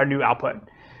and produce our new output.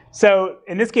 So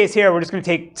in this case here, we're just going to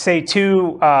take, say,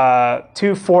 two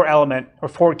 4-element or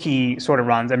 4-key sorted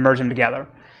runs and merge them together.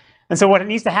 And so what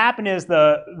needs to happen is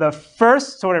the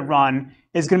first sorted run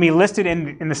is going to be listed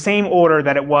in the same order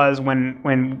that it was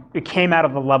when it came out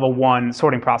of the level 1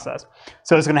 sorting process.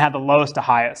 So it's going to have the lowest to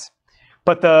highest.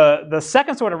 But the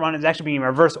second sorted run is actually being in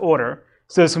reverse order.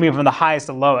 So it's going to be from the highest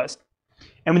to lowest.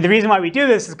 And the reason why we do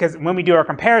this is because when we do our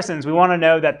comparisons, we want to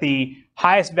know that the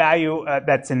highest value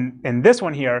that's in this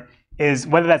one here is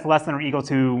whether that's less than or equal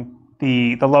to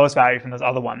the lowest value from this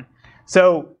other one.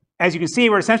 So as you can see,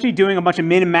 we're essentially doing a bunch of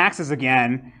min and maxes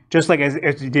again, just like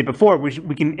as we did before, which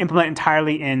we can implement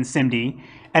entirely in SIMD.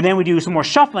 And then we do some more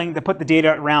shuffling to put the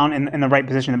data around in the right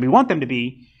position that we want them to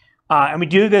be. And we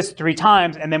do this 3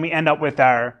 times, and then we end up with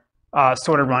our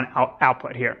sorted run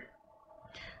output here.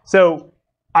 So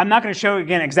I'm not going to show,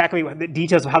 again, exactly the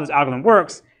details of how this algorithm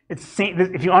works.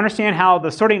 If you understand how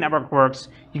the sorting network works,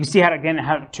 you can see how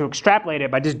to extrapolate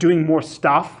it by just doing more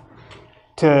stuff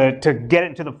to get it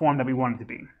into the form that we want it to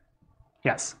be.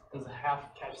 Yes? Does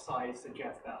half cache size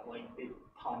suggest that like the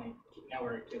Botonic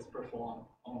network is performed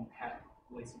on half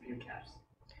like CPU cache?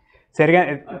 Say it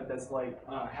again. Does like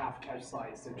half cache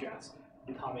size suggest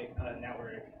the Botonic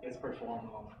network is performed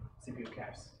on CPU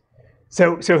cache?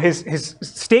 So his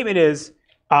statement is,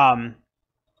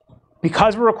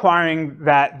 because we're requiring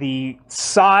that the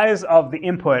size of the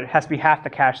input has to be half the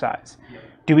cache size,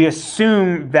 do we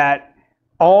assume that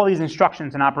all these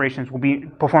instructions and operations will be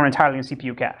performed entirely in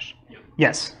CPU cache?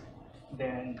 Yes.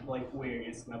 Then, like, where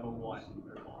is level 1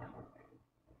 performed?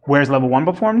 Where's level 1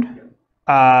 performed?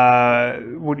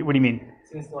 What do you mean?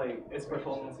 Since like it's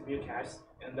performed on CPU cache,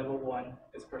 and level 1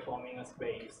 is performing a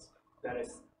space that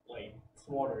is like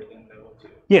smaller than level 2.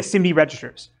 Yes, SIMD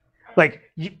registers. If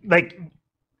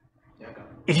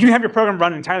you have your program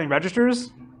run entirely in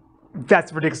registers,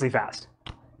 that's ridiculously fast.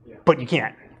 Yeah. But you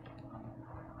can't,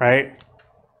 right?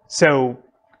 So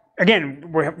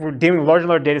again, we're dealing with larger and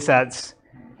larger data sets,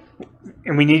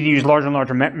 and we need to use larger and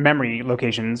larger memory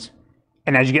locations.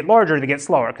 And as you get larger, they get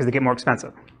slower because they get more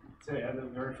expensive. So at the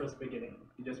very first beginning,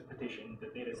 you just partition the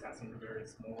data sets into very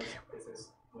small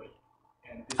spaces.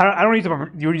 I don't use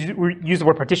the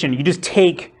word partition. You just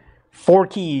take 4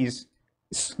 keys,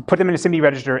 put them in a SIMD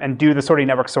register, and do the sorting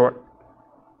network sort,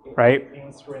 right?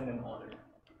 In random order.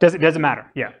 It doesn't matter,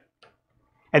 yeah.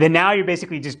 And then now you're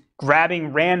basically just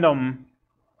grabbing random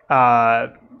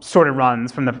sorted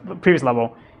runs from the previous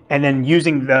level, and then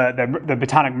using the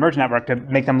Botonic merge network to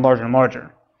make them larger and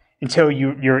larger until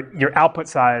your output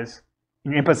size,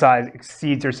 your input size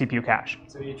exceeds your CPU cache.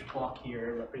 So each block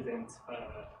here represents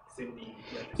SIMD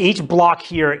register. Each block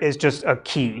here is just a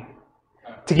key.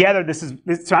 Together,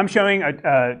 so I'm showing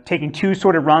taking 2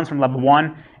 sorted runs from level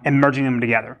 1 and merging them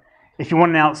together. If you want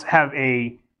to now have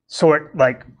a sort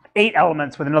like 8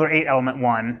 elements with another 8-element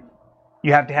one,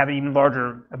 you have to have an even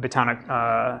larger Botonic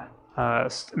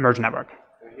merge network.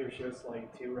 So here shows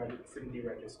like 2 SIMD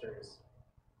registers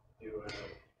to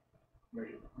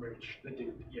merge the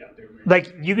two. Yeah, they're merged.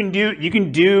 Like you can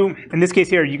do in this case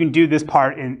here, you can do this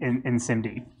part in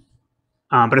SIMD,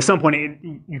 but at some point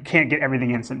you can't get everything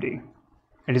in SIMD.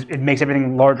 It makes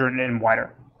everything larger and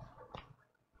wider.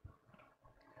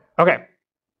 Okay.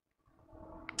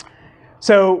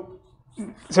 So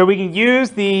we can use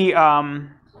the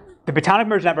Botonic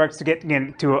merge networks to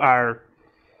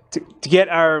get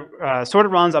our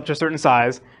sorted runs up to a certain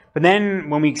size. But then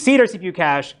when we exceed our CPU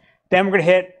cache, then we're going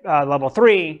to hit level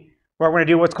 3, where we're going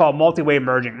to do what's called multi-way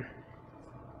merging.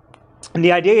 And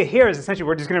the idea here is essentially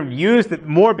we're just going to use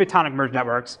more Botonic merge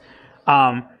networks.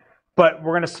 But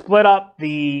we're going to split up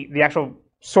the actual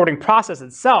sorting process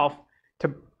itself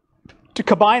to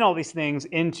combine all these things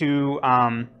into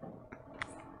larger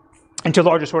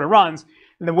sorted runs.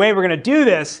 And the way we're going to do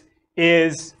this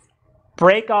is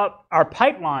break up our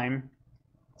pipeline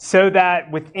so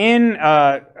that within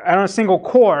a single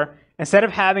core, instead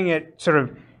of having it sort of,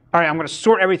 all right, I'm going to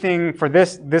sort everything for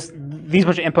these bunch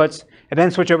of inputs, and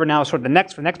then switch over now sort the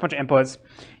next bunch of inputs,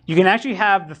 you can actually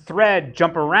have the thread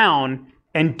jump around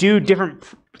and do different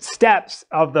steps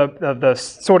of the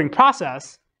sorting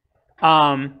process,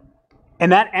 and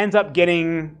that ends up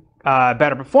getting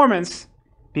better performance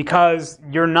because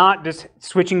you're not just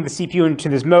switching the CPU into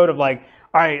this mode of like,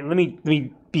 all right, let me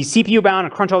be CPU bound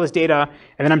and crunch all this data,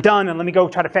 and then I'm done, and let me go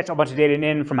try to fetch a bunch of data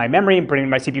in from my memory and put it in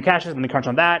my CPU caches, let me crunch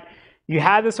on that. You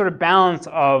have this sort of balance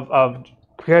of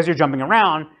because you're jumping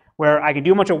around, where I can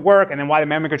do a bunch of work, and then while the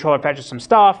memory controller fetches some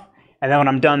stuff, and then when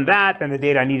I'm done that, then the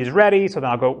data I need is ready, so then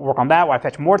I'll go work on that while I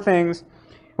fetch more things.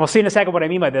 We'll see in a second what I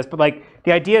mean by this, but like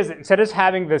the idea is that instead of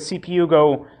having the CPU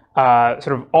go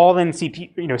sort of all in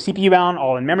CPU, CPU bound,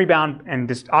 all in memory bound, and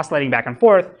just oscillating back and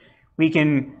forth, we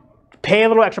can pay a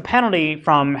little extra penalty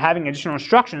from having additional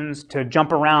instructions to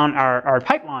jump around our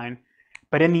pipeline,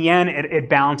 but in the end, it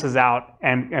balances out,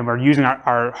 and we're using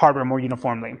our hardware more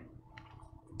uniformly.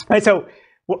 Right, so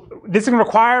this is going to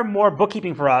require more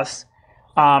bookkeeping for us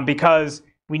because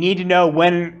we need to know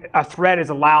when a thread is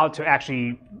allowed to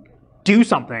actually do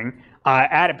something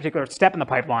at a particular step in the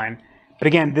pipeline. But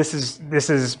again, this is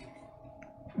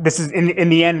in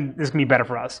the end, this is going to be better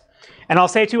for us. And I'll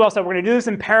say too also, we're going to do this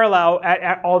in parallel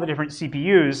at all the different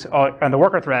CPUs on the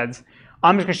worker threads.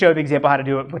 I'm just going to show the example how to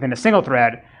do it within a single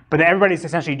thread, but then everybody's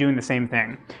essentially doing the same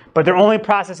thing. But they're only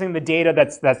processing the data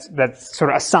that's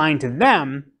sort of assigned to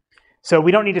them, so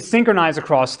we don't need to synchronize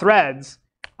across threads,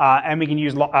 and we can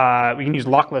use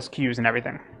lockless queues and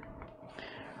everything.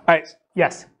 All right.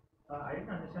 Yes. I didn't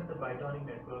understand the Pythonic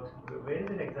networks. Where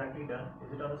is it exactly done?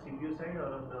 Is it on the CPU side or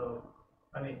on the?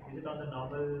 I mean, is it on the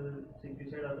normal CPU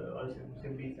side or the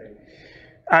SIMD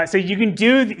side? So you can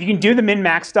do the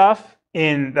min-max stuff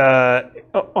in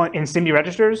SIMD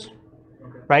registers,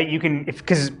 okay. Right? You can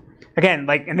because again,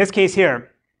 like in this case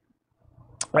here,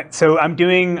 right? So I'm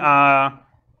doing 4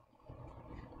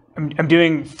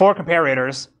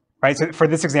 comparators, right? So for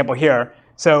this example here,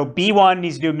 so B1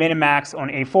 needs to do min and max on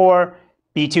A4.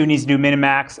 B2 needs to do min and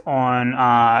max on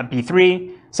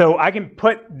B3. So I can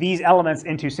put these elements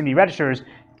into SIMD registers,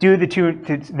 do the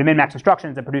min-max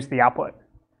instructions, and produce the output,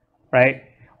 right?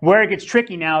 Where it gets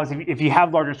tricky now is if you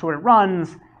have larger sorted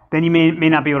runs, then you may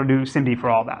not be able to do SIMD for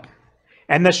all that.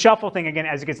 And the shuffle thing, again,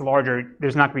 as it gets larger,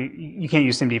 there's not going to be, you can't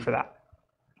use SIMD for that.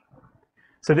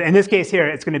 So in this case here,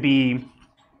 it's going to be,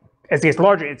 as it gets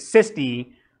larger, it's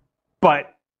SysD,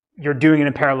 but you're doing it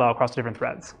in parallel across different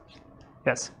threads.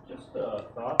 Yes? Just a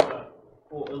thought that,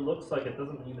 well, it looks like it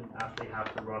doesn't even actually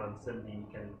have to run on SIMD. You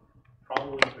can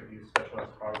probably produce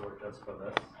specialized hardware just for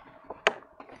this.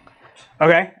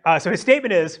 Okay, so his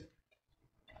statement is,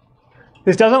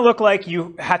 this doesn't look like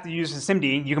you have to use the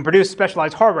SIMD. You can produce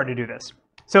specialized hardware to do this.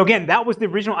 So again, that was the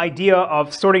original idea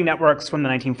of sorting networks from the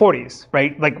 1940s,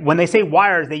 right? Like when they say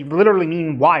wires, they literally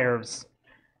mean wires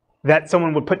that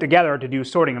someone would put together to do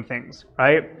sorting of things,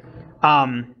 right?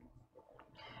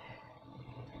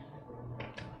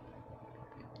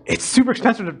 It's super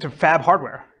expensive to fab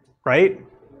hardware, right?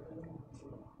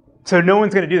 So no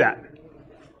one's going to do that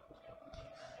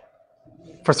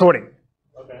for sorting.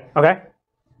 Okay. Okay.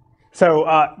 So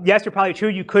yes, you're probably true.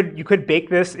 You could bake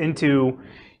this into,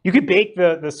 you could bake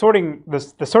the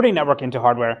sorting network into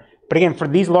hardware. But again, for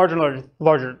these larger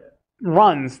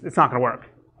runs, it's not going to work.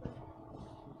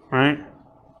 Right?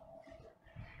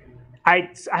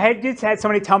 I did had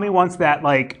somebody tell me once that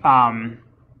like, man,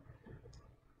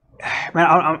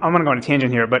 I'm going to go on a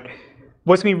tangent here, but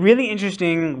what's going to be really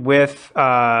interesting with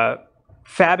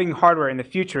fabbing hardware in the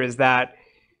future is that,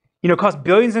 you know, it costs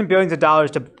billions and billions of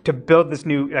dollars to build this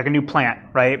new, like a new plant,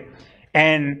 right?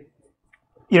 And,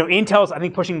 you know, Intel's, I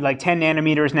think, pushing like 10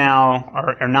 nanometers now,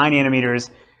 or 9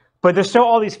 nanometers, but there's still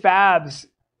all these fabs,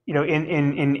 you know,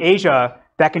 in Asia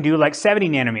that can do like 70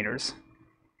 nanometers.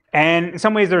 And in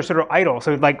some ways they're sort of idle.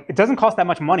 So like, it doesn't cost that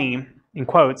much money, in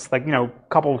quotes, like, you know, a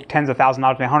couple tens of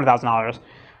 $1,000s, maybe $100,000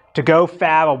 to go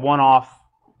fab a one-off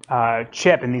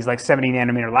chip in these like 70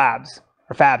 nanometer labs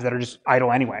or fabs that are just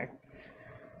idle anyway.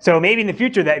 So maybe in the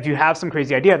future that if you have some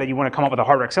crazy idea that you want to come up with a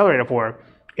hardware accelerator for,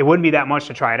 it wouldn't be that much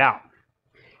to try it out.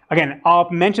 Again, I'll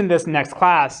mention this next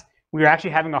class. We are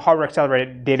actually having a hardware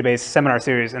accelerated database seminar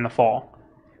series in the fall,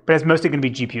 but it's mostly going to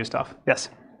be GPU stuff. Yes?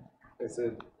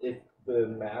 So if the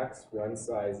max run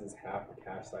size is half the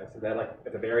cache size, so that like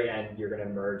at the very end, you're going to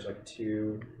merge like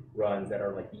 2 runs that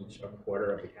are like each a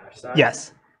quarter of the cache size?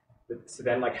 Yes. So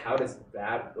then, like, how does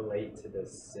that relate to the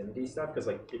SIMD stuff? Because,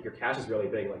 like, if your cache is really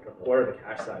big, like a quarter of the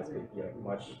cache size could be like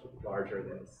much larger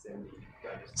than SIMD.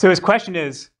 So his question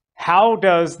is, how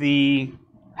does the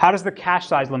cache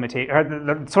size limitate, or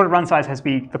the sort of run size has to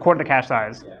be the quarter of the cache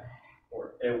size? Yeah,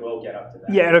 or it will get up to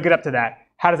that. Yeah, it'll get up to that.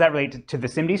 How does that relate to the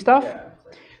SIMD stuff? Yeah.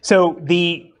 So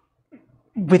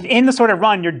within the sort of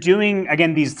run, you're doing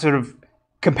again these sort of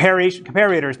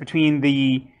comparators between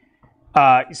the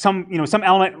some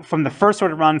element from the first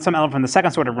sort of run, some element from the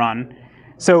second sort of run.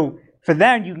 So for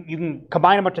them, you can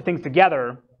combine a bunch of things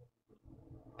together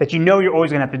that you know you're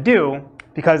always going to have to do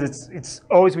because it's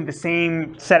always been the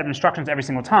same set of instructions every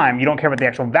single time. You don't care what the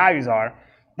actual values are.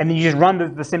 And then you just run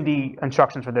the SIMD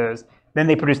instructions for those. Then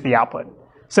they produce the output.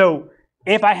 So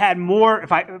if I had more,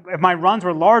 if my runs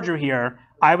were larger here,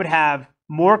 I would have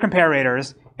more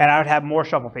comparators and I would have more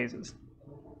shuffle phases.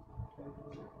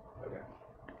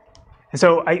 And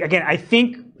so I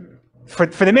think for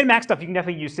the min-max stuff, you can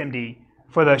definitely use SIMD.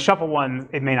 For the shuffle one,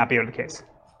 it may not be the case.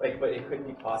 Like, but it could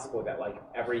be possible that like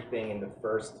everything in the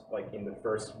first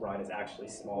run is actually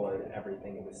smaller than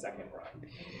everything in the second run.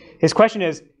 His question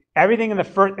is, everything in the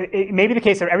first, it may be the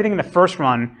case that everything in the first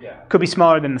run could be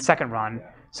smaller than the second run.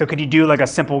 Yeah. So could you do like a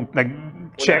simple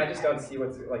check? I just don't see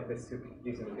what's like this super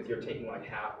confusing because you're taking like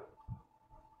half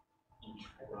each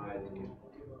run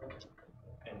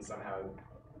and somehow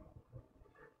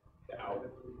the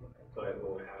output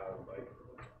will have like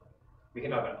we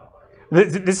can have it.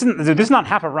 This is not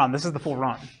half a run. This is the full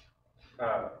run.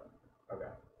 Okay.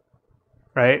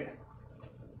 Right.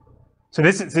 So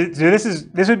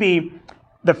this would be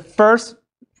the first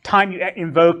time you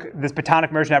invoke this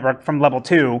Platonic merge network from level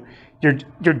 2.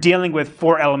 You're dealing with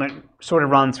 4-element sorted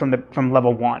runs from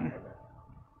level 1.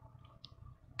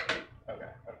 Okay.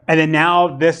 And then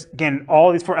now this again,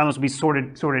 all these 4 elements will be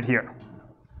sorted here.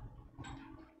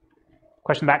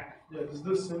 Question back. Yeah, does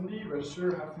the SIMD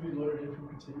register have to be loaded in from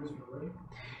contiguous memory?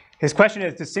 His question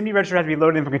is, does SIMD register have to be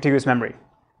loaded in from contiguous memory?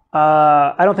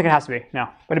 I don't think it has to be, no.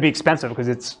 But it'd be expensive because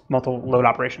it's multiple load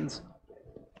operations.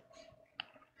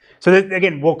 So that,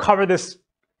 again, we'll cover this.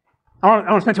 I don't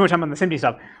want to spend too much time on the SIMD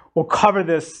stuff. We'll cover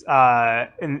this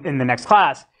in the next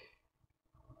class.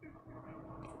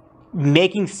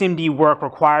 Making SIMD work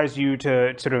requires you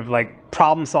to sort of like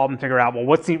problem solve and figure out, well,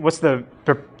 what's the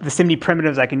SIMD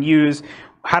primitives I can use?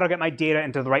 How do I get my data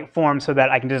into the right form so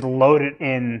that I can just load it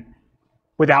in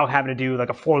without having to do like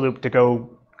a for loop to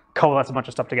go coalesce a bunch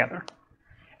of stuff together.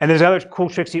 And there's other cool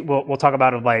tricks we'll talk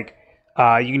about of like,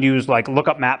 you can use like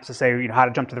lookup maps to say how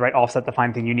to jump to the right offset to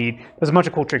find the thing you need. There's a bunch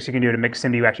of cool tricks you can do to make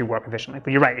SIMD actually work efficiently.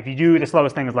 But you're right, if you do the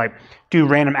slowest thing is like do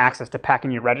random access to pack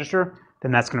in your register,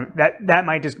 then that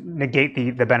might just negate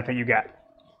the benefit you get.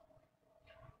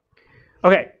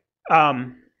 Okay.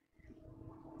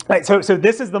 Right, so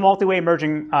this is the multi-way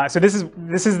merging. So this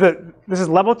is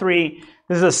level 3.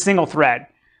 This is a single thread.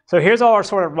 So here's all our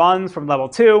sort of runs from level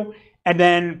 2, and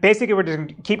then basically we're just going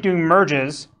to keep doing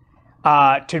merges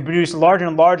to produce larger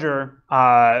and larger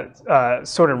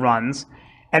sort of runs,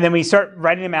 and then we start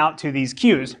writing them out to these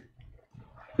queues.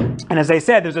 And as I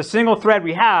said, there's a single thread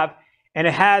we have, and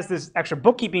it has this extra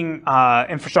bookkeeping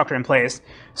infrastructure in place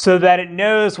so that it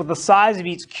knows what the size of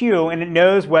each queue, and it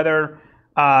knows whether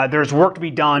there's work to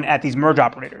be done at these merge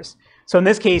operators. So in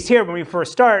this case here, when we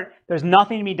first start, there's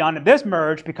nothing to be done at this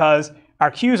merge because our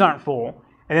queues aren't full.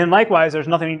 And then likewise, there's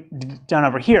nothing done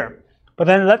over here. But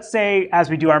then let's say as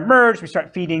we do our merge, we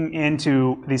start feeding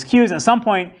into these queues. And at some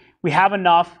point, we have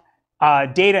enough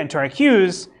data into our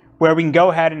queues where we can go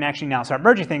ahead and actually now start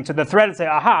merging things. So the thread would say,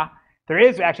 aha, there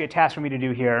is actually a task for me to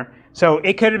do here. So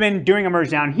it could have been doing a merge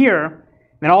down here.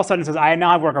 Then all of a sudden it says, I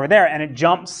now have work over there, and it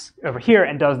jumps over here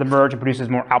and does the merge and produces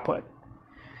more output.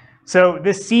 So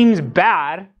this seems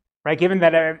bad, right? Given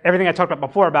that everything I talked about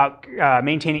before about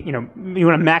maintaining, you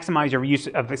want to maximize your use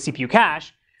of the CPU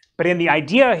cache. But the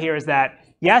idea here is that,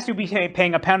 yes, you'll be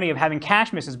paying a penalty of having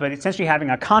cache misses, but essentially having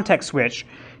a context switch,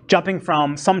 jumping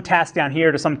from some task down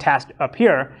here to some task up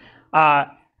here.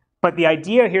 But the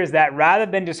idea here is that rather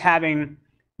than just having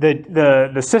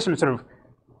the system sort of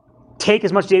take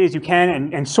as much data as you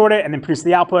can and sort it and then produce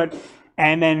the output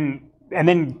and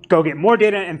then go get more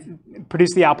data and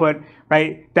produce the output,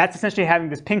 right? That's essentially having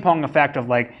this ping pong effect of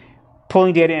like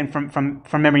pulling data in from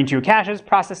memory into your caches,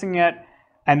 processing it,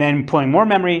 and then pulling more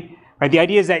memory, right? The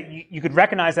idea is that you could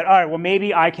recognize that, all right, well,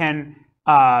 maybe I can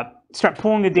start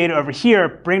pulling the data over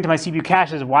here, bring it to my CPU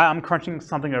caches while I'm crunching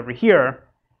something over here.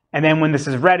 And then when this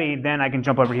is ready, then I can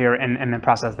jump over here and then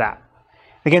process that.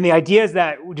 Again, the idea is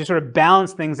that we just sort of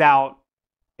balance things out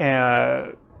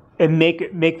and make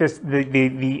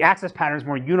the access patterns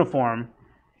more uniform,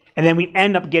 and then we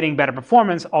end up getting better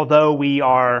performance. Although we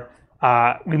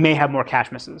may have more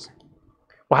cache misses,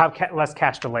 we'll have less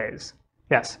cache delays.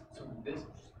 Yes. So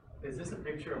is this a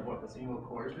picture of what the single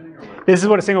core is doing, or what? This is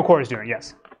what a single core is doing.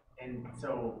 Yes. And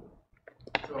so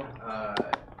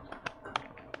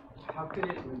how could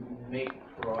it make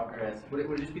progress? Would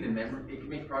it just be the memory? It could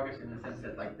make progress in the sense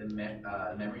that like the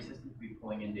memory system could be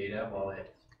pulling in data while it's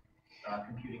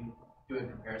computing, doing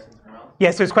comparisons somewhere else?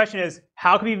 Yeah, so his question is,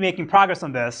 how can we be making progress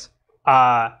on this?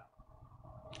 Yeah,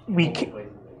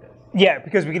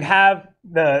 because we can have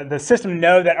the system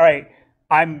know that, all right,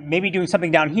 I'm maybe doing something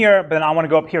down here, but then I want to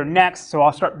go up here next, so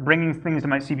I'll start bringing things to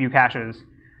my CPU caches,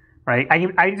 right?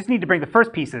 I just need to bring the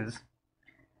first pieces,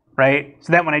 right?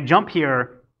 So that when I jump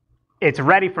here, it's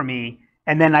ready for me,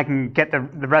 and then I can get the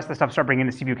rest of the stuff, start bringing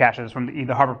the CPU caches from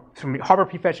either harbor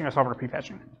prefetching or solver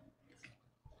prefetching.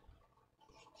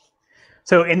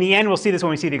 So in the end, we'll see this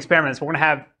when we see the experiments. We're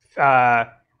going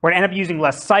to end up using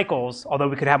less cycles, although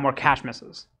we could have more cache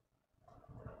misses.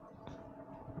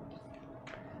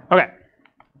 Okay.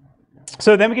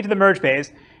 So then we get to the merge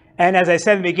phase. And as I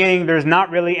said in the beginning, there's not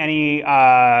really any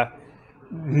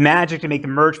magic to make the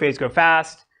merge phase go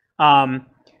fast.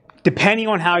 Depending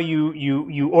on how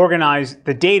you organize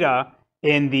the data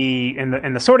in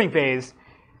the sorting phase,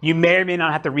 you may or may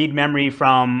not have to read memory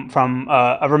from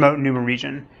a remote NUMA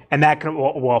region, and that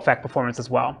will affect performance as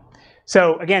well.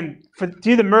 So again, to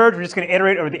do the merge, we're just going to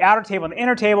iterate over the outer table and the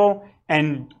inner table,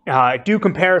 and do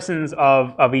comparisons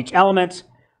of each element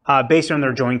based on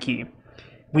their join key.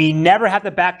 We never have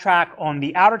to backtrack on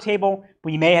the outer table.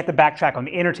 We may have to backtrack on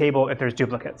the inner table if there's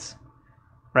duplicates,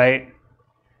 right?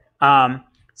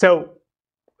 So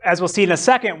as we'll see in a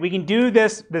second, we can do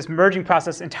this merging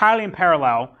process entirely in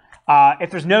parallel if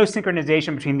there's no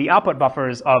synchronization between the output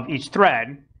buffers of each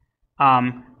thread.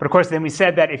 But of course, then we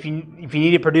said that if you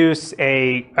need to produce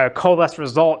a coalesced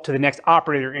result to the next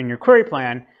operator in your query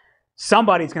plan,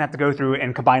 somebody's going to have to go through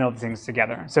and combine all the things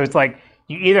together. So it's like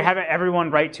you either have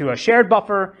everyone write to a shared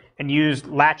buffer and use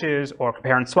latches or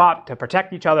compare and swap to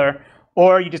protect each other,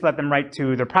 or you just let them write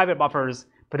to their private buffers,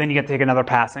 but then you get to take another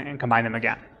pass and combine them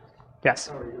again. Yes?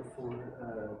 Sorry, for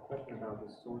a question about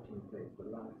the sorting phase, the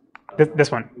last.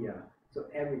 This one. Yeah. So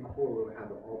every core will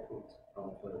have an output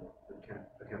of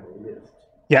a capital list.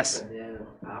 Yes. And then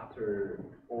after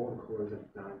all the cores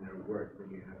have done their work, then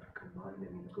you have to combine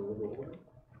them in global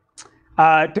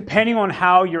order? Depending on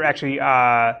how you're actually,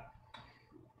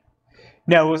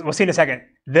 no, we'll see in a second.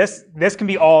 This can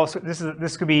be all.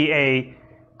 This could be a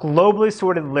globally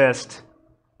sorted list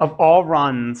of all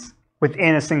runs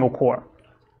within a single core.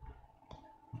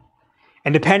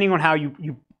 And depending on how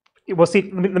we'll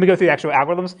see. Let me go through the actual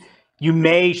algorithms. You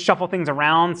may shuffle things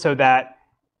around so that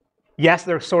yes,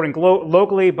 they're sorting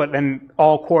locally, but then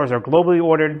all cores are globally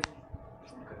ordered.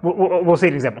 We'll see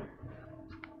an example.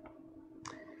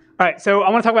 All right, so I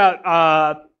want to talk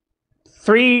about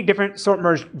 3 different sort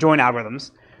merge join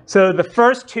algorithms. So the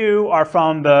first 2 are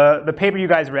from the paper you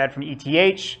guys read from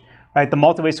ETH, right? The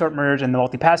multi-way sort merge and the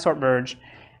multi-pass sort merge.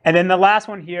 And then the last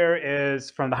one here is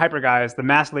from the Hyper guys, the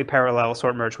massively parallel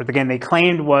sort merge, which again they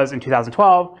claimed was in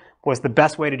 2012 was the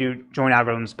best way to do join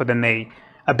algorithms, but then they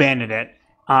abandoned it.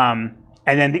 And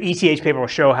then the ETH paper will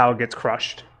show how it gets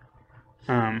crushed.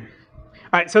 All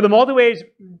right, so the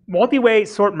multi-way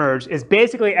sort merge is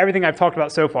basically everything I've talked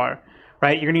about so far,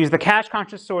 right? You're going to use the cache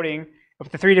conscious sorting of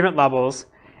the 3 different levels,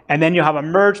 and then you'll have a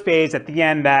merge phase at the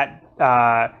end that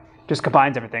just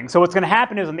combines everything. So what's going to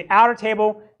happen is on the outer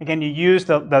table, again, you use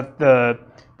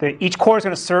each core is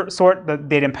going to sort the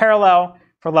data in parallel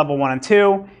for level 1 and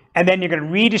 2, and then you're going to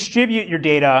redistribute your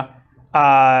data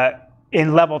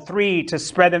in level 3 to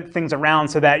spread things around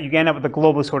so that you end up with a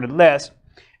globally sorted list.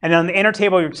 And then on the inner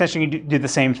table, you're essentially going to do the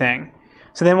same thing.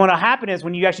 So then what will happen is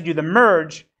when you actually do the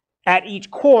merge at each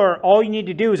core, all you need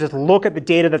to do is just look at the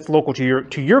data that's local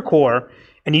to your core,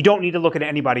 and you don't need to look at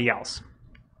anybody else.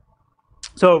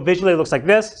 So visually it looks like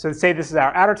this. So say this is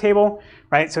our outer table,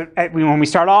 right? So when we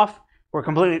start off, we're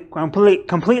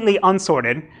completely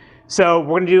unsorted. So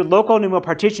we're going to do local NUMA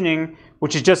partitioning,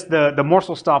 which is just the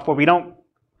morsel stuff where we're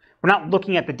not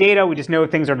looking at the data. We just know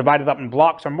things are divided up in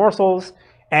blocks or morsels.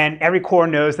 And every core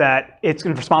knows that it's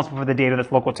responsible for the data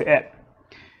that's local to it.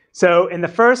 So in the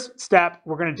first step,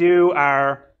 we're going to do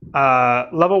our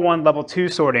level 1, level 2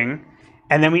 sorting.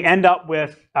 And then we end up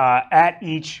with, at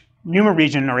each NUMA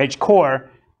region or each core,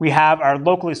 we have our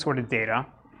locally sorted data.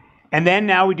 And then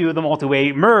now we do the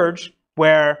multi-way merge,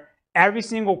 where every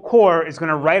single core is going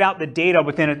to write out the data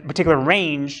within a particular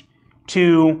range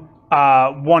to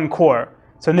one core.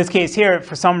 So in this case here,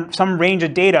 for some range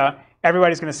of data,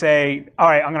 everybody's going to say, all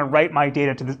right, I'm going to write my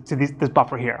data to this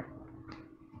buffer here.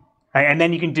 Right, and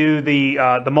then you can do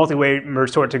the multi-way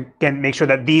merge sort to, again, make sure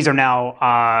that these are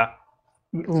now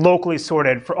locally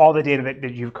sorted for all the data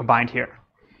that you've combined here.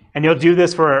 And you'll do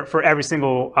this for every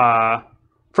single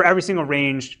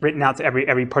range written out to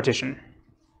every partition.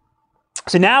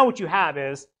 So now what you have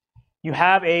is you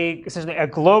have essentially a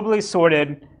globally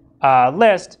sorted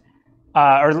list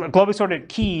or globally sorted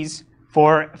keys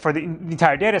for the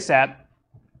entire data set.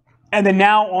 And then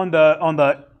now on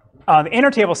the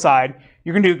inner table side,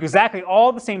 you're going to do exactly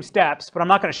all the same steps, but I'm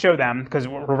not going to show them because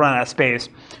we're running out of space.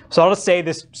 So I'll just say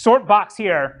this sort box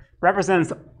here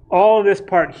represents all this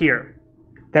part here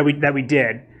that we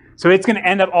did. So it's going to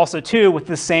end up also too with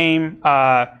the same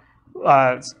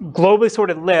globally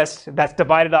sorted list that's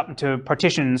divided up into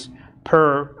partitions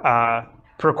per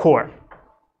core.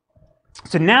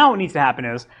 So now what needs to happen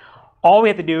is all we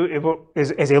have to do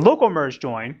is a local merge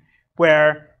join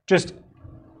where just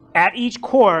at each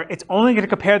core it's only going to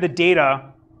compare the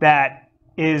data that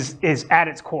is at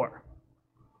its core,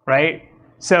 right?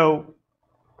 So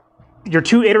your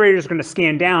two iterators are going to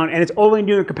scan down, and it's only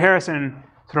doing a comparison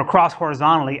sort of cross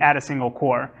horizontally at a single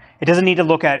core. It doesn't need to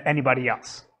look at anybody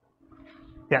else.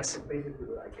 Yes? Basically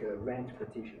like a range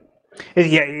partition.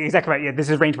 Yeah, exactly right. Yeah, this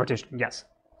is range partition, yes.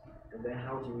 And then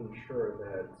how do you ensure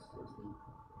that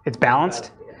It's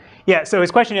balanced? Yeah. Yeah, so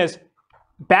his question is,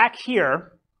 back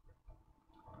here,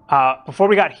 before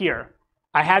we got here,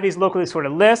 I had these locally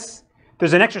sorted lists.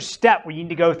 There's an extra step where you need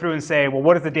to go through and say, well,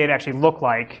 what does the data actually look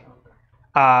like?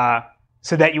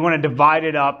 So that you want to divide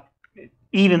it up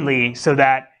evenly so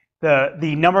that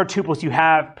the number of tuples you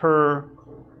have per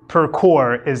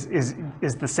core is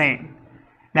the same.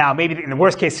 Now, maybe in the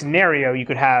worst case scenario, you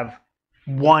could have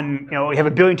you have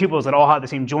a billion tuples that all have the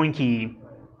same join key,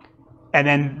 and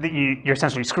then you're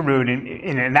essentially screwed. And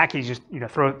in that case, just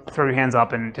throw your hands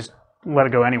up and just let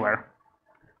it go anywhere,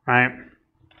 right?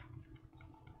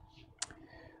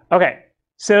 Okay,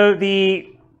 so the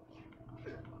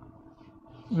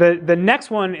next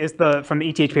one is from the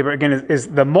ETH paper, again, is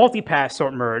the multi-pass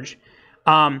sort merge.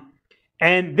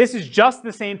 And this is just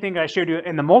the same thing that I showed you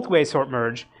in the multi-way sort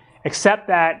merge, except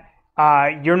that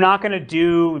you're not going to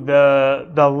do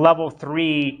the level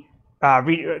 3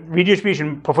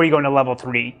 redistribution before you go into level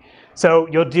 3. So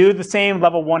you'll do the same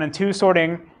level 1 and 2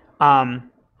 sorting, and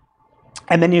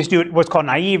then you just do what's called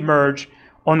naive merge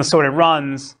on the sorted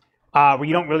runs, where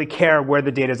you don't really care where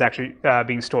the data is actually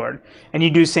being stored. And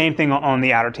you do the same thing on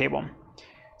the outer table.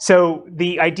 So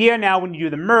the idea now when you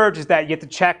do the merge is that you have to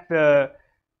check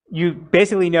you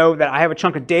basically know that I have a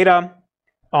chunk of data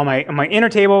on my inner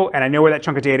table, and I know where that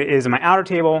chunk of data is in my outer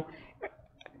table.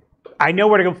 I know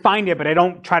where to go find it, but I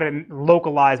don't try to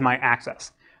localize my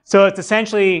access. So it's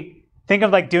essentially, think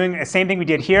of like doing the same thing we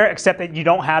did here, except that you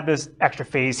don't have this extra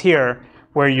phase here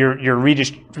where you're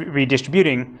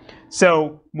redistributing.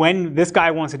 So when this guy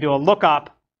wants to do a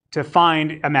lookup to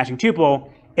find a matching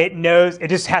tuple, it knows it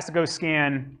just has to go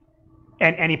scan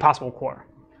any possible core.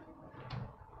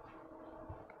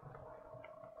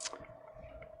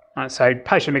 So I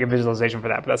probably should make a visualization for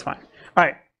that, but that's fine. All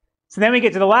right, so then we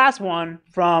get to the last one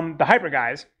from the hyper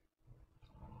guys.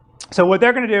 So what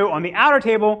they're going to do on the outer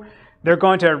table, they're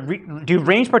going to do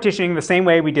range partitioning the same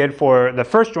way we did for the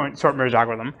first joint sort merge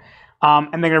algorithm.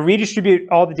 And they're going to redistribute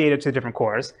all the data to different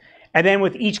cores. And then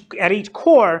at each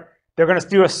core, they're going to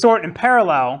do a sort in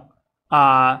parallel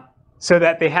so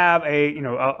that they have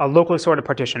a locally sorted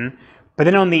partition. But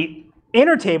then on the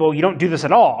inner table, you don't do this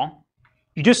at all.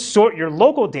 You just sort your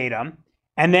local data,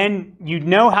 and then you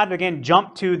know how to, again,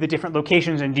 jump to the different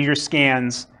locations and do your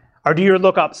scans, or do your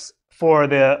lookups for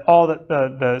all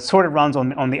the sorted runs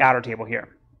on the outer table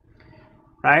here,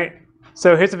 right?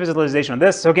 So here's the visualization of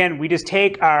this. So again, we just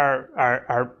take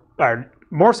our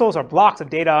morsels, our blocks of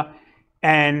data,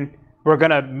 and we're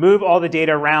going to move all the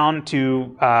data around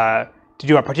to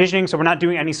do our partitioning. So we're not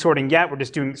doing any sorting yet. We're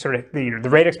just doing sort of the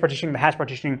radix partitioning, the hash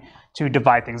partitioning to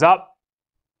divide things up.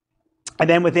 And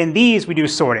then within these, we do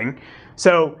sorting.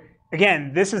 So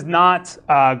again, this is not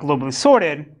globally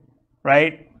sorted,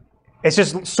 right? It's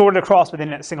just sorted across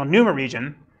within a single NUMA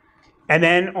region. And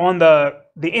then on the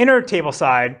inner table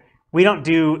side, we don't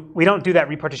do that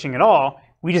repartitioning at all.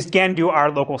 We just again do our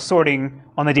local sorting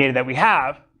on the data that we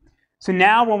have. So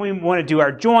now when we want to do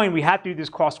our join, we have to do this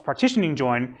cross-partitioning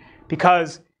join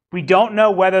because we don't know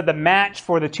whether the match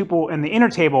for the tuple in the inner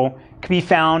table can be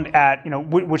found at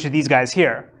which of these guys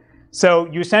here. So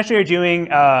you essentially are doing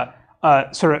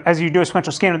sort of as you do a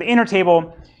sequential scan on the inner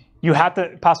table, you have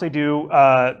to possibly do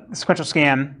a sequential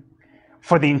scan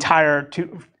for the entire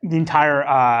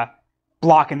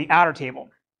block in the outer table,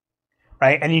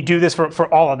 right? And you do this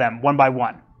for all of them one by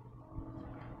one,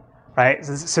 right?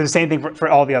 So the same thing for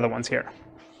all the other ones here.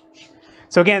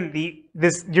 So again,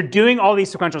 you're doing all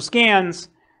these sequential scans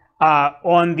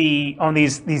on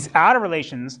these outer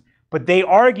relations, but they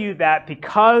argue that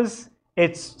because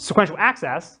it's sequential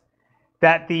access,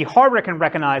 that the hardware can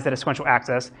recognize that it's sequential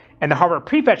access, and the hardware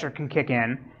prefetcher can kick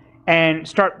in and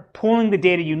start pulling the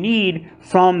data you need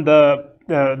from the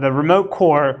remote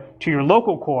core to your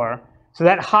local core. So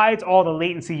that hides all the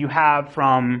latency you have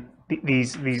from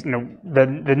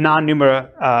the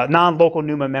non-local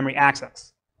NUMA memory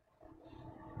access.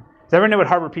 Does everyone know what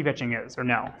hardware prefetching is, or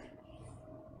no?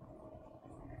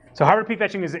 So hybrid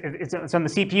prefetching it's on the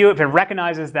CPU. If it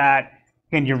recognizes that,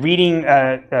 again, you're reading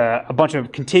a bunch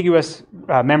of contiguous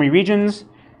memory regions,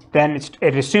 then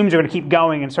it assumes you're going to keep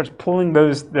going and starts pulling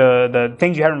the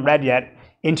things you haven't read yet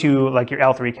into like your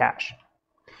L3 cache.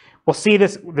 We'll see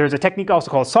this. There's a technique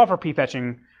also called software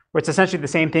prefetching, where it's essentially the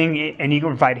same thing, and you can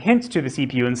provide hints to the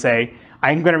CPU and say,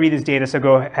 I'm going to read this data, so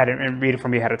go ahead and read it for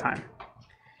me ahead of time.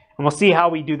 And we'll see how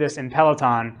we do this in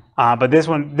Peloton, but this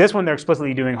one they're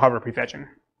explicitly doing hardware prefetching.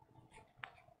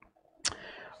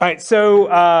 All right,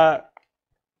 so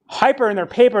Hyper in their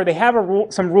paper, they have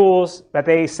some rules that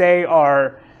they say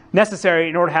are necessary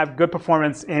in order to have good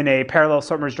performance in a parallel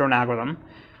sort merge join algorithm.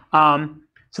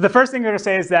 So the first thing they're going to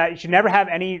say is that you should never have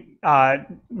any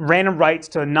random writes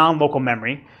to non-local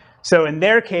memory. So in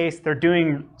their case, they're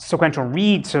doing sequential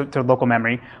reads to local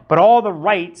memory, but all the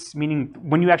writes, meaning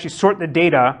when you actually sort the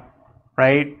data,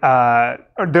 right,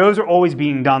 those are always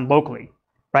being done locally,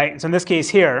 right? So in this case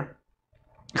here,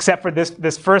 except for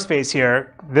this first phase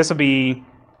here, this will be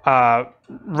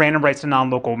random writes to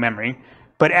non-local memory,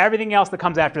 but everything else that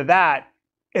comes after that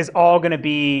is all going to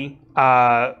be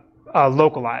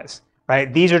localized,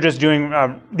 right? These are just doing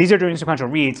sequential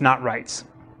reads, not writes.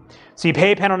 So you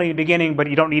pay a penalty in the beginning, but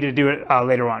you don't need to do it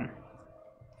later on.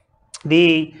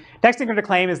 The next thing they're going to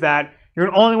claim is that you're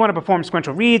going to only want to perform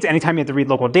sequential reads anytime you have to read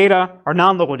local data or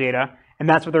non-local data, and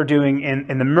that's what they're doing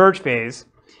in the merge phase.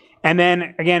 And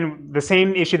then, again, the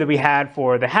same issue that we had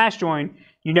for the hash join,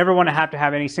 you never want to have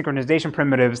any synchronization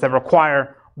primitives that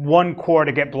require one core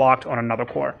to get blocked on another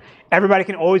core. Everybody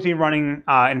can always be running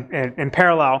in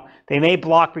parallel. They may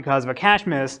block because of a cache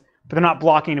miss, but they're not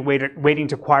blocking waiting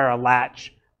to acquire a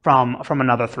latch from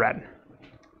another thread.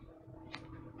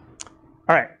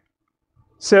 All right,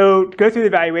 so go through the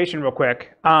evaluation real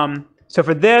quick. So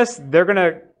for this, they're going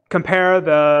to compare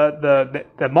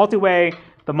the multi-way,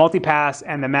 the multi-pass,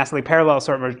 and the massively parallel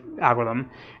sort merge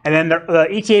algorithm. And then the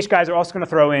ETH guys are also going to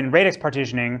throw in radix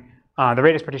partitioning, the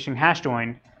radix partitioning hash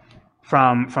join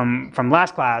from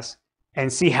last class,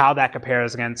 and see how that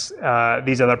compares against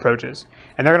these other approaches.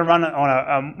 And they're going to run on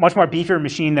a much more beefier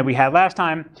machine than we had last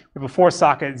time. We have a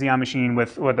 4-socket Xeon machine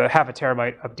with a half a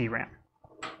terabyte of DRAM.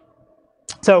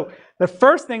 So the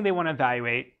first thing they want to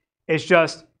evaluate is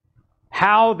just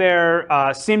how their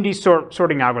SIMD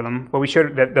sorting algorithm, where we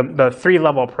showed the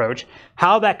 3-level approach,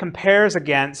 how that compares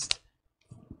against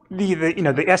the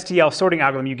STL sorting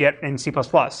algorithm you get in C++. So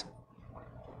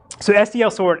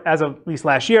STL sort, as of at least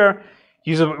last year,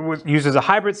 uses a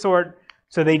hybrid sort.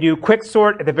 So they do quick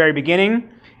sort at the very beginning,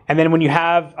 and then when you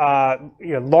have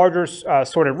larger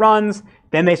sorted runs,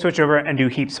 then they switch over and do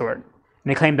heap sort. And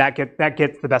they claim that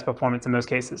gets the best performance in most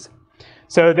cases.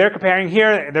 So they're comparing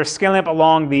here. They're scaling up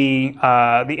along the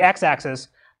x-axis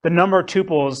the number of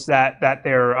tuples that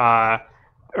they're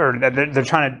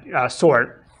trying to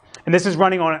sort, and this is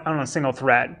running on a single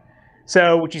thread.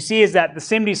 So what you see is that the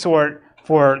SIMD sort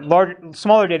for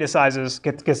smaller data sizes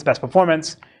gets the best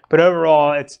performance, but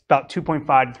overall it's about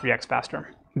 2.5 to 3x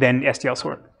faster than STL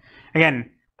sort. Again,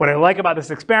 what I like about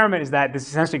this experiment is that this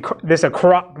essentially this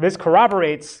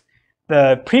corroborates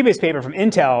the previous paper from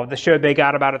Intel that showed they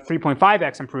got about a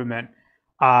 3.5x improvement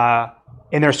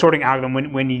in their sorting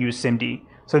algorithm when you use SIMD.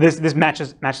 So this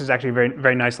matches actually very,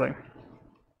 very nicely.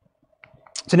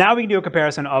 So now we can do a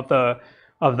comparison of the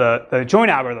join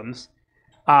algorithms.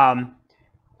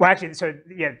 Well, actually, so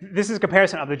yeah, this is a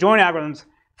comparison of the join algorithms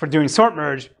for doing sort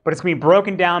merge, but it's going to be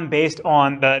broken down based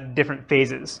on the different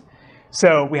phases.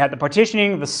 So we had the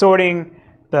partitioning, the sorting,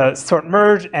 the sort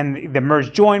merge, and the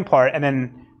merge join part, and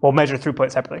then we'll measure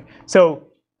throughput separately. So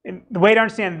the way to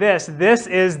understand this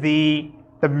is the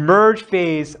merge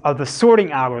phase of the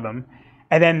sorting algorithm,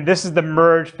 and then this is the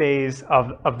merge phase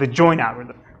of the join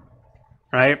algorithm,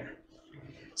 right?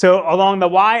 So along the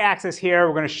y-axis here,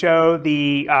 we're going to show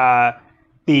the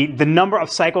number of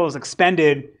cycles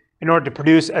expended in order to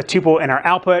produce a tuple in our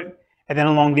output, and then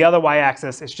along the other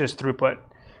y-axis, it's just throughput.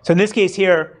 So in this case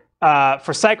here,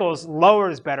 for cycles,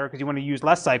 lower is better because you want to use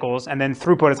less cycles, and then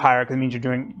throughput is higher because it means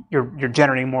you're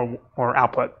generating more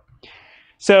output.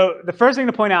 So the first thing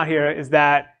to point out here is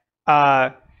that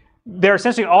they're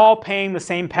essentially all paying the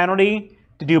same penalty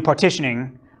to do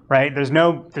partitioning, right? There's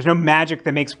no magic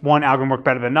that makes one algorithm work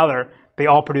better than another. They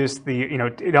all produce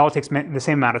it all takes the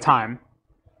same amount of time.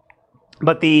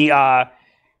 But the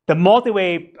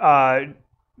multi-way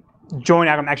join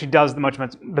algorithm actually does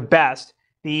the best.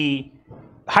 The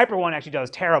Hyper one actually does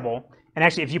terrible. And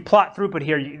actually, if you plot throughput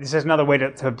here, this is another way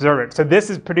to observe it. So this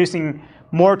is producing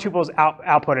more tuples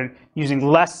outputted using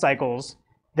less cycles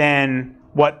than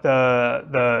what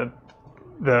the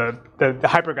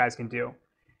Hyper guys can do.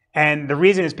 And the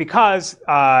reason is because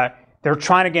they're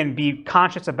trying to, again, be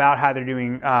conscious about how they're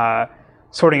doing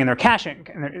sorting in their caching,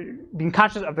 and they're being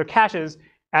conscious of their caches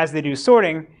as they do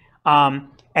sorting. And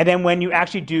then when you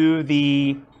actually do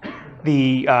the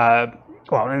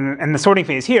sorting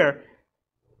phase here,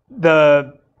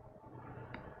 the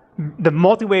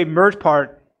multi-way merge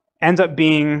part ends up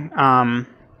being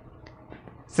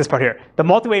it's this part here. The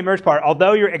multi-way merge part,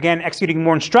 although you're again executing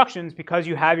more instructions because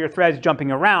you have your threads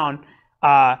jumping around,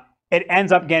 it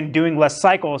ends up again doing less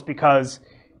cycles because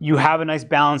you have a nice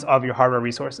balance of your hardware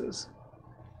resources,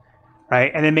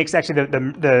 right? And it makes actually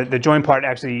the join part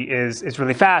actually is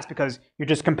really fast because you're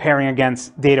just comparing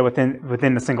against data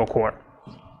within the single core.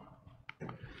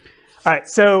 All right,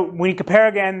 so when you compare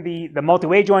again the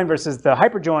multi-way join versus the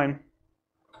hyper join,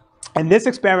 in this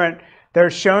experiment, they're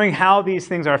showing how these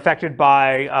things are affected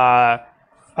by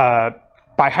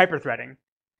hyperthreading.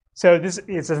 So this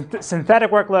is a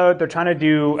synthetic workload. They're trying to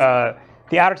do,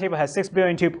 the outer table has 1.6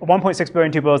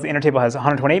 billion tuples. The inner table has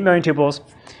 128 million tuples.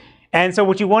 And so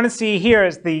what you want to see here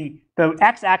is the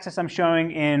x-axis I'm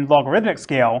showing in logarithmic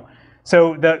scale.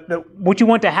 So what you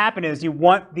want to happen is you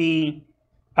want the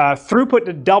throughput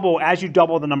to double as you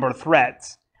double the number of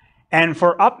threads. And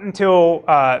for up until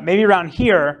maybe around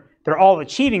here, they're all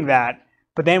achieving that.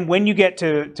 But then when you get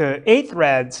to 8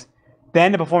 threads,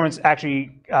 then the performance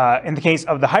actually, in the case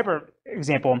of the hyper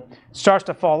example, starts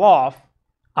to fall off,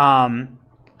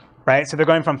 right? So they're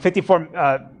going from 54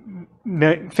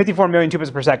 million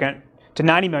tuples per second to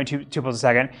 90 million tuples a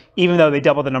second, even though they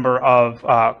double the number of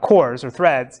cores or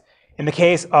threads. In the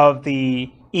case of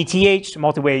the ETH,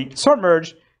 multi-way sort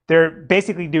merge, they're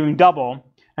basically doing double. And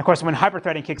of course, when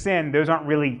hyperthreading kicks in, those aren't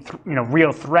really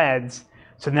real threads.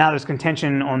 So now there's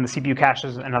contention on the CPU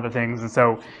caches and other things. And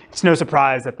so it's no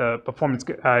surprise that the performance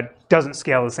doesn't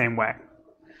scale the same way.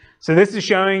 So this is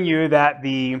showing you that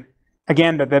the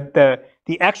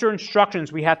extra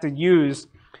instructions we have to use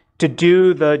to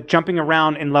do the jumping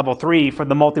around in level 3 for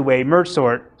the multi-way merge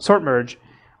sort merge,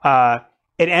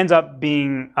 it ends up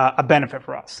being a benefit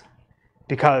for us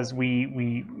because we're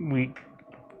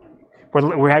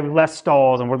having less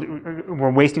stalls and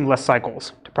we're wasting less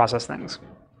cycles to process things.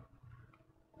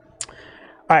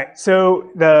 All right, so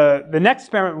the next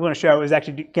experiment we're going to show is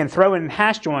actually, again, throw in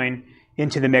hash join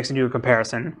into the mix and do a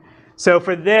comparison. So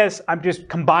for this, I'm just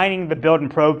combining the build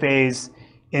and probe phase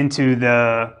into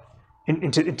the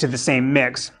same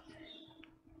mix.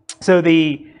 So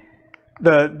the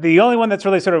only one that's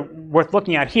really sort of worth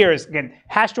looking at here is, again,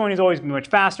 hash join is always much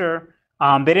faster.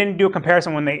 They didn't do a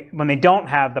comparison when they don't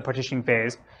have the partitioning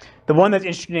phase. The one that's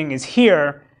interesting is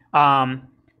here,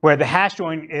 where the hash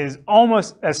join is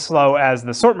almost as slow as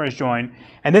the sort merge join,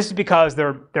 and this is because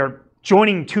they're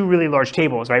joining 2 really large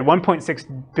tables, right?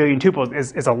 1.6 billion tuples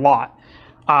is a lot,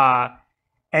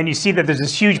 and you see that there's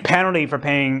this huge penalty for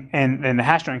paying in the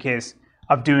hash join case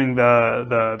of doing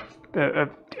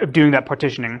doing that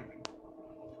partitioning.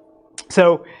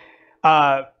 So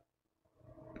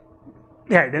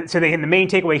so the main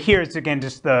takeaway here is, again,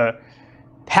 just the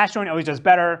hash join always does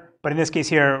better. But in this case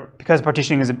here, because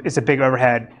partitioning is a big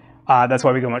overhead, that's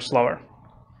why we go much slower.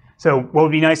 So what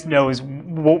would be nice to know is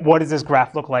what does this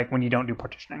graph look like when you don't do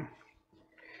partitioning?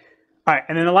 All right,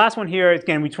 and then the last one here,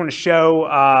 again, we just want to show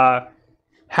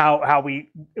how we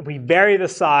vary the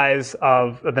size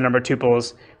of the number of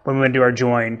tuples when we do our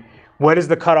join. What is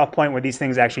the cutoff point where these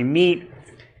things actually meet?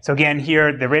 So again,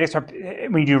 here,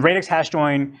 when you do radix hash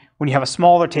join, when you have a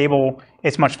smaller table,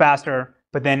 it's much faster.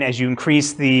 But then as you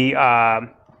increase the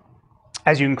number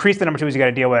of tuples you got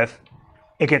to deal with,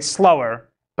 it gets slower.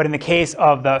 But in the case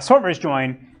of the sort merge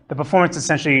join, the performance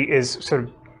essentially is sort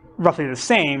of roughly the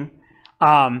same.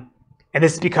 And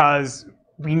this is because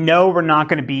we know we're not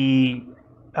going to be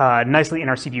nicely in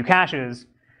our CPU caches,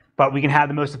 but we can have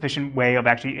the most efficient way of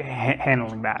actually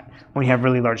handling that when you have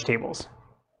really large tables.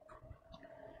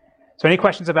 So any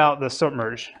questions about the sort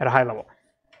merge at a high level?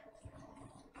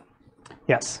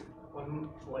 Yes? Like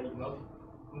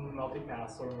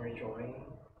multipass sort merge join,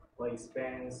 like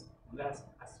spends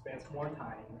more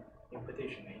time in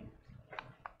partitioning.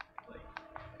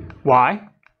 Why?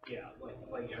 Yeah,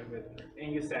 like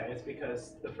and you said it's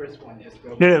because the first one is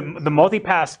broken. No, the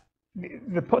multipass,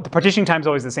 the partitioning time is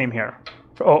always the same here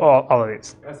for all of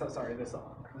these. Sorry, the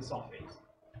soft phase.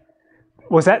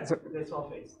 Was that? The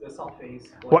soft phase.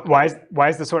 Why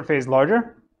is the sort phase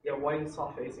larger? Yeah, why the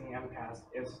soft phase in MPass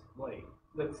is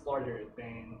looks larger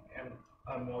than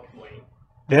multi-way.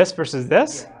 This versus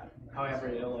this? Yeah.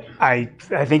 However, I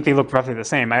think they look roughly the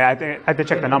same. I have to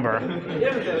check the number.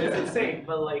 Yeah, it's the same,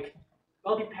 but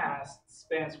multipass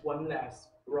spends one less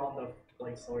round of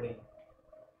sorting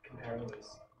compared with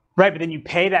this. Right, but then you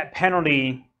pay that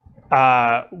penalty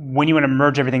when you want to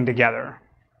merge everything together.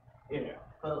 Yeah.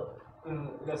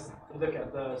 Let's look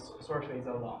at the sort phase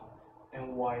alone,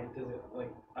 and why does it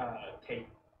like take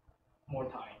more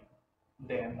time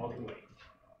than multi-way?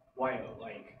 Why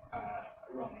like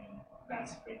running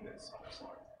advanced phases of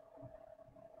sort?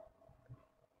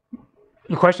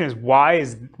 The question is why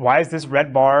is this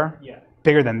red bar Yeah.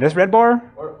 bigger than this red bar?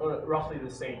 Or roughly the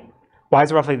same. Why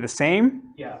is it roughly the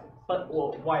same? Yeah. But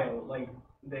while like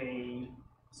they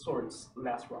sorts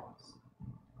less wrongs.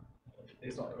 They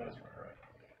sort less wrong, right?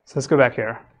 So let's go back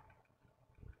here.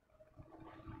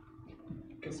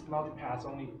 Because multipass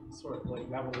only sort like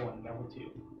level 1, level 2,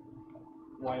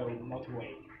 while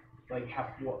multi-way like have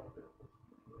what?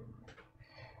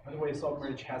 Multi-way sort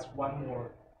merge has one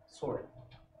more sort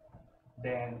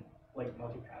than like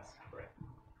multipass, right?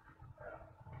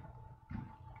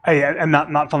 I'm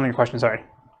not following your question. Sorry.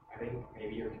 I think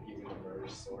maybe you're confusing the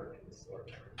merge sort and the sort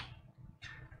merge.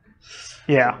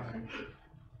 Yeah.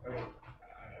 Okay.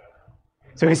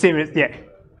 So his statement is, yeah,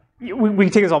 we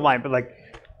can take this offline, but like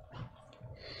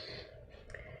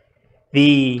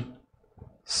the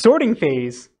sorting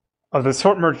phase of the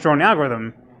sort merge join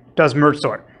algorithm does merge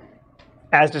sort,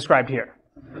 as described here.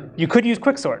 You could use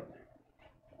quick sort,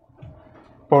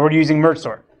 but we're using merge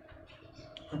sort.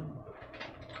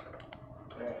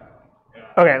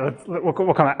 Okay, we'll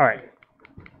come out. All right.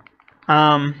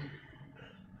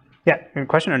 Yeah, any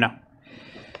question or no?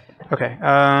 Okay.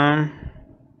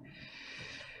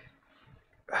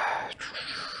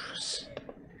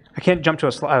 I can't jump to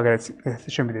a slide. Okay,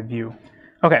 it should be the view.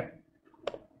 Okay.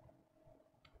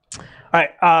 All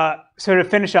right. So to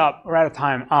finish up, we're out of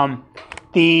time.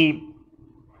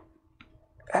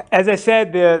 As I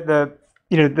said,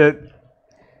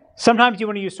 sometimes you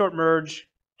want to use sort merge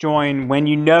join when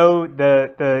you know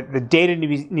the data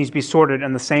needs to be sorted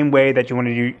in the same way that you want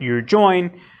to do your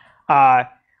join. I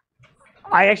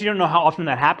actually don't know how often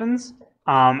that happens.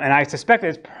 And I suspect that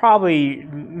it's probably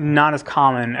not as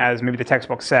common as maybe the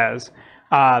textbook says.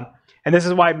 And this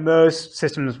is why most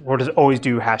systems will just always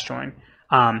do hash join.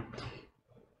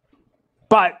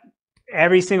 But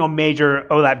every single major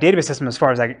OLAP database system, as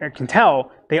far as I can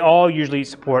tell, they all usually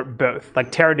support both.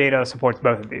 Like Teradata supports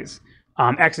both of these.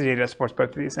 Exadata supports both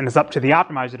of these. And it's up to the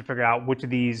optimizer to figure out which of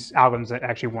these algorithms it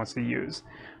actually wants to use.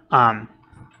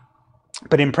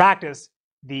 But in practice,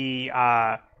 the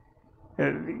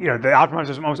optimizer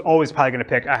is almost always probably going to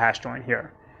pick a hash join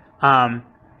here.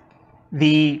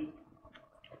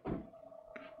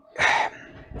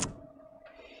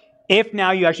 If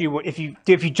now you actually,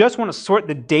 if you just want to sort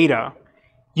the data,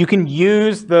 you can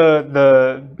use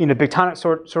the big tonic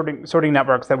sorting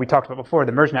networks that we talked about before,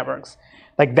 the merge networks.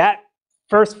 Like that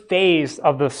first phase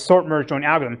of the sort merge join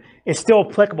algorithm is still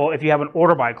applicable if you have an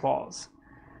order by clause.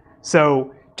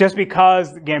 So just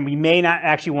because, again, we may not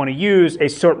actually want to use a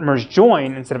sort merge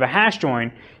join instead of a hash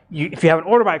join, if you have an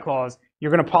order by clause,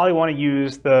 you're going to probably want to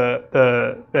use the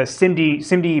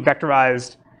SIMD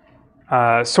vectorized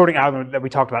sorting algorithm that we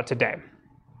talked about today.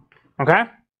 Okay? All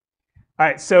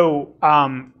right, so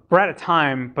we're out of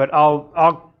time, but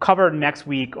I'll cover next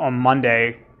week on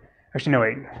Monday. Actually, no,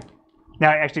 wait.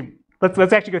 Now, actually,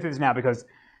 let's actually go through this now because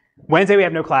Wednesday we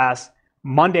have no class.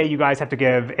 Monday, you guys have to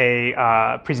give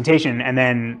a presentation, and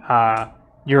then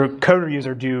your code reviews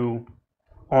are due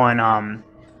on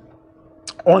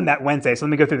that Wednesday. So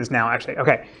let me go through this now, actually.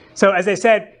 Okay. So as I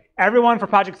said, everyone for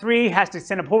Project 3 has to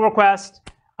send a pull request.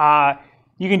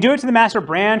 You can do it to the master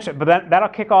branch, but that'll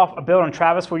kick off a build on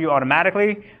Travis for you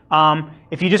automatically.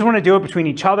 If you just want to do it between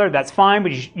each other, that's fine,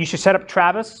 but you should set up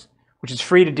Travis, which is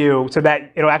free to do, so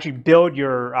that it'll actually build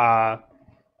your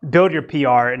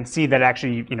PR and see that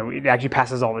actually, it actually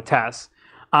passes all the tests.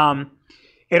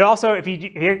 It also, if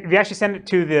you actually send it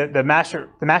to the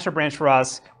master branch for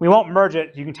us, we won't merge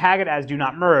it. You can tag it as do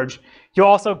not merge. You'll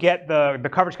also get the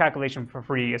coverage calculation for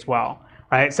free as well,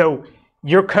 right? So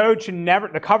your code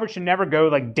the coverage should never go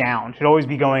like down. It should always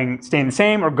be staying the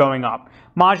same or going up.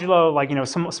 Modulo,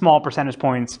 some small percentage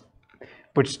points,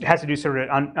 which has to do sort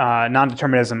of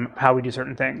non-determinism, how we do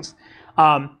certain things.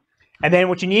 And then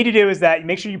what you need to do is that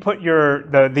make sure you put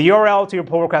the URL to your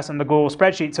pull request on the Google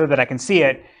spreadsheet so that I can see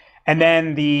it. And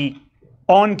then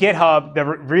on GitHub, the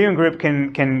reviewing group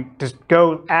can just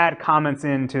go add comments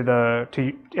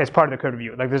as part of the code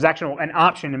review. Like there's actually an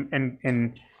option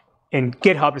in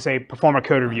GitHub to say perform a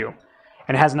code review,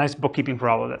 and it has a nice bookkeeping for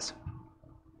all of this.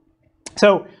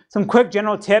 So some quick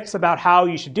general tips about how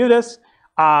you should do this.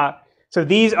 So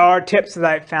these are tips that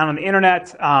I found on the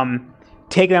internet.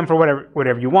 Take them for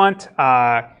whatever you want.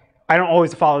 I don't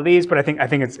always follow these, but I think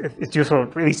it's useful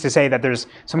at least to say that there's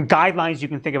some guidelines you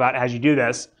can think about as you do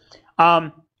this.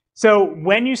 So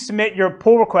when you submit your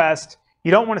pull request, you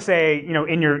don't want to say, you know,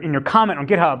 in your comment on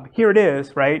GitHub, here it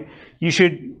is, right? You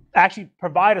should actually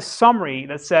provide a summary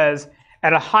that says,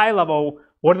 at a high level,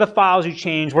 what are the files you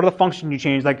changed? What are the functions you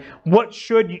changed? Like, what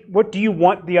do you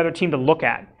want the other team to look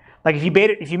at? Like, if you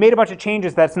made a bunch of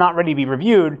changes that's not ready to be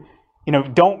reviewed, you know,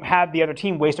 don't have the other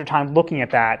team waste their time looking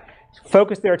at that.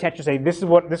 Focus their attention, say, this is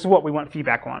what we want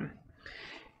feedback on.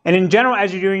 And in general,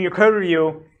 as you're doing your code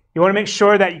review, you want to make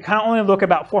sure that you kind of only look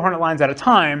about 400 lines at a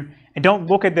time, and don't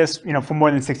look at this, you know, for more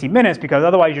than 60 minutes, because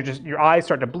otherwise your eyes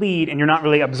start to bleed and you're not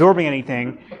really absorbing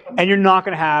anything, and you're not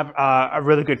going to have a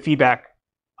really good feedback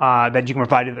that you can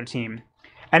provide to their team.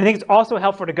 And I think it's also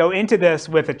helpful to go into this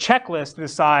with a checklist to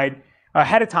decide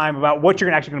ahead of time about what you're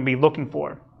actually going to be looking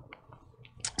for.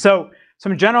 So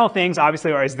some general things,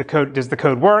 obviously, are: does the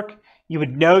code work? You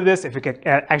would know this if it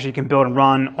actually can build and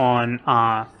run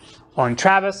on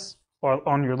Travis or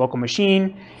on your local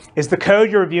machine. Is the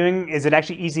code you're reviewing, is it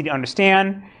actually easy to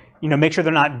understand? You know, make sure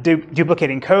they're not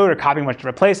duplicating code or copying much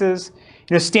different places.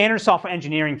 You know, standard software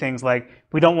engineering things like,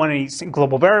 we don't want any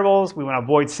global variables. We want to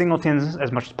avoid singletons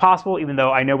as much as possible, even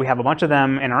though I know we have a bunch of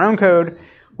them in our own code.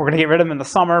 We're going to get rid of them in the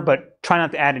summer, but try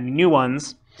not to add any new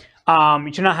ones.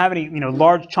 You should not have any, you know,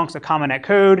 large chunks of common net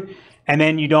code, and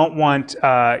then you don't want to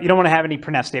have any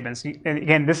printf statements. And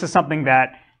again, this is something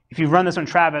that if you run this on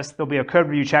Travis, there'll be a code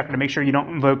review checker to make sure you don't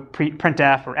invoke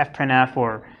printf or fprintf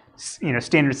or, you know,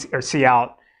 standard or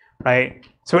cout, right?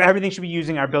 So everything should be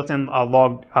using our built-in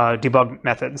log debug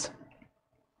methods.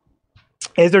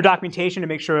 Is there documentation to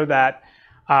make sure that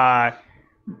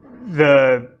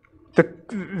the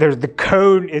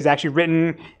code is actually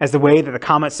written as the way that the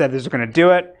comment said this is going to do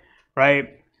it, right?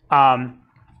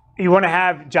 You want to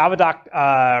have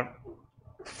Javadoc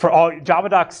for all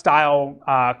Javadoc style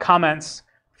comments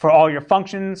for all your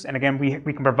functions, and again, we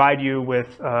can provide you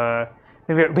with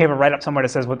we have a write-up somewhere that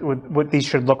says what these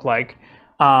should look like.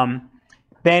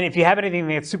 Then if you have anything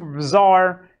that's super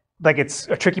bizarre, like it's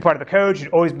a tricky part of the code, you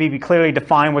should always be clearly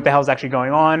define what the hell is actually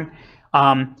going on.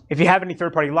 If you have any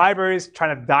third-party libraries,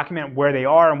 try to document where they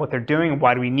are and what they're doing and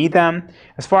why do we need them.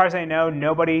 As far as I know,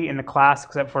 nobody in the class,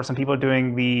 except for some people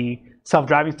doing the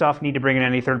self-driving stuff, need to bring in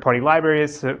any third-party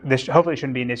libraries. So this hopefully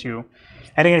shouldn't be an issue.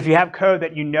 And again, if you have code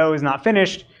that you know is not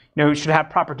finished, you should have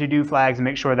proper to-do flags and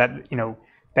make sure that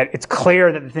that it's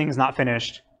clear that the thing is not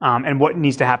finished and what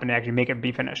needs to happen to actually make it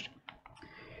be finished.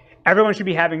 Everyone should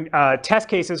be having test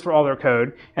cases for all their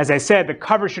code. As I said, the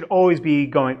cover should always be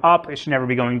going up. It should never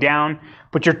be going down.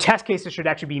 But your test cases should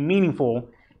actually be meaningful,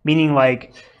 meaning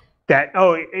like that,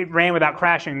 oh, it ran without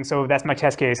crashing, so that's my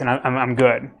test case and I'm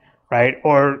good, right?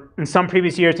 Or in some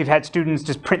previous years, you've had students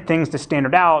just print things to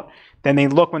standard out. Then they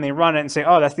look when they run it and say,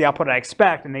 oh, that's the output I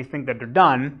expect, and they think that they're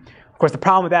done. Of course, the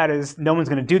problem with that is no one's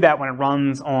going to do that when it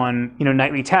runs on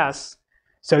nightly tests.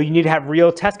 So you need to have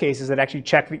real test cases that actually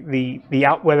check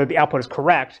whether the output is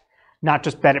correct, not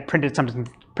just that it printed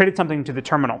something to the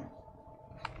terminal.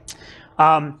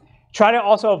 Try to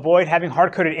also avoid having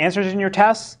hard-coded answers in your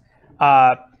tests.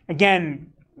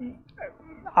 Again,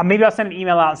 maybe I'll send an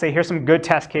email out and say, here's some good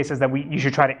test cases that you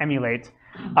should try to emulate.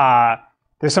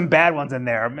 There's some bad ones in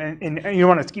there, and you don't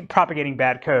want to keep propagating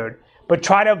bad code. But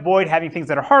try to avoid having things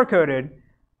that are hard-coded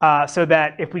so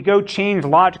that if we go change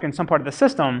logic in some part of the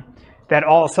system, that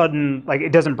all of a sudden, like,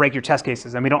 it doesn't break your test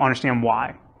cases, and we don't understand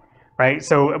why, right?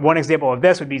 So one example of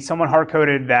this would be someone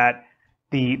hard-coded that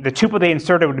the tuple they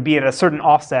inserted would be at a certain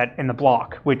offset in the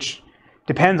block, which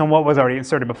depends on what was already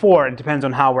inserted before, and depends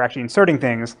on how we're actually inserting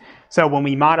things. So when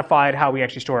we modified how we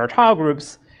actually store our tile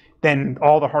groups, then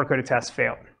all the hard-coded tests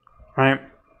failed, right?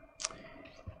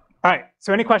 All right,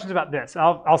 so any questions about this?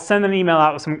 I'll send an email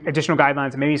out with some additional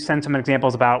guidelines and maybe send some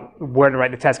examples about where to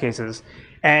write the test cases.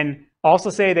 And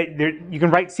also say that you can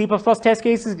write C++ test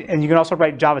cases and you can also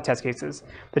write Java test cases.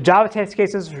 The Java test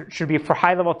cases should be for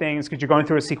high-level things because you're going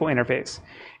through a SQL interface.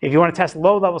 If you want to test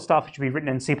low-level stuff, it should be written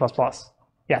in C++.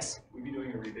 Yes? Would you be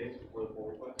doing a rebase before the pull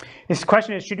request? This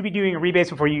question is, should you be doing a rebase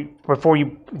before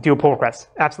you do a pull request?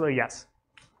 Absolutely, yes.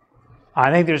 I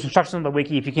think there's instructions on the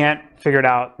wiki. If you can't figure it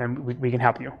out, then we can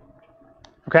help you.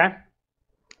 Okay?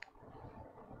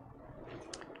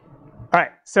 All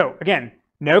right, so again,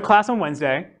 no class on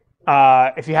Wednesday.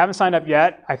 If you haven't signed up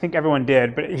yet, I think everyone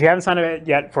did, but if you haven't signed up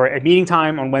yet for a meeting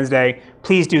time on Wednesday,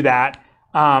 please do that.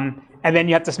 And then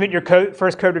you have to submit your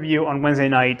first code review on Wednesday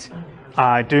night,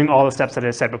 doing all the steps that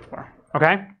I said before.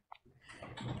 Okay?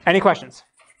 Any questions?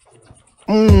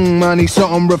 I need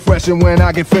something refreshing when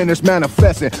I get finished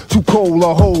manifesting. Too cold,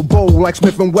 a whole bowl like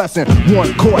Smith & Wesson.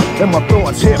 One quart and my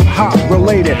thoughts hip-hop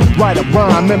related. Write a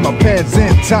rhyme and my pen's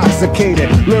intoxicated.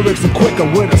 Lyrics are quicker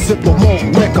with a sip of malt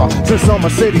liquor. Since I'm a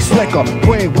city slicker,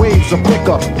 brain waves are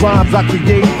thicker. Rhymes I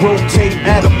create rotate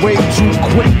at a rate too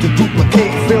quick to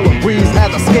duplicate. Feel a breeze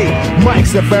as I skate.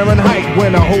 Mics at Fahrenheit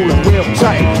when I hold it real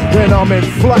tight. Then I'm in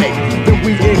flight, then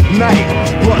we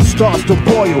ignite. Blood starts to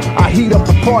boil. I heat up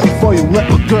the party for you. Let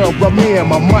my girl rub me and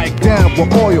my mic down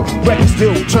with oil. Record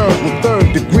still turns with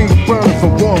third-degree burn for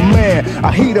one man.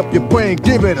 I heat up your brain,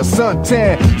 give it a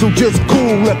suntan. So just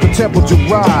cool, let the temperature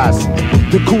rise.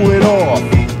 To cool it off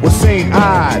with St.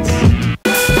 Ides.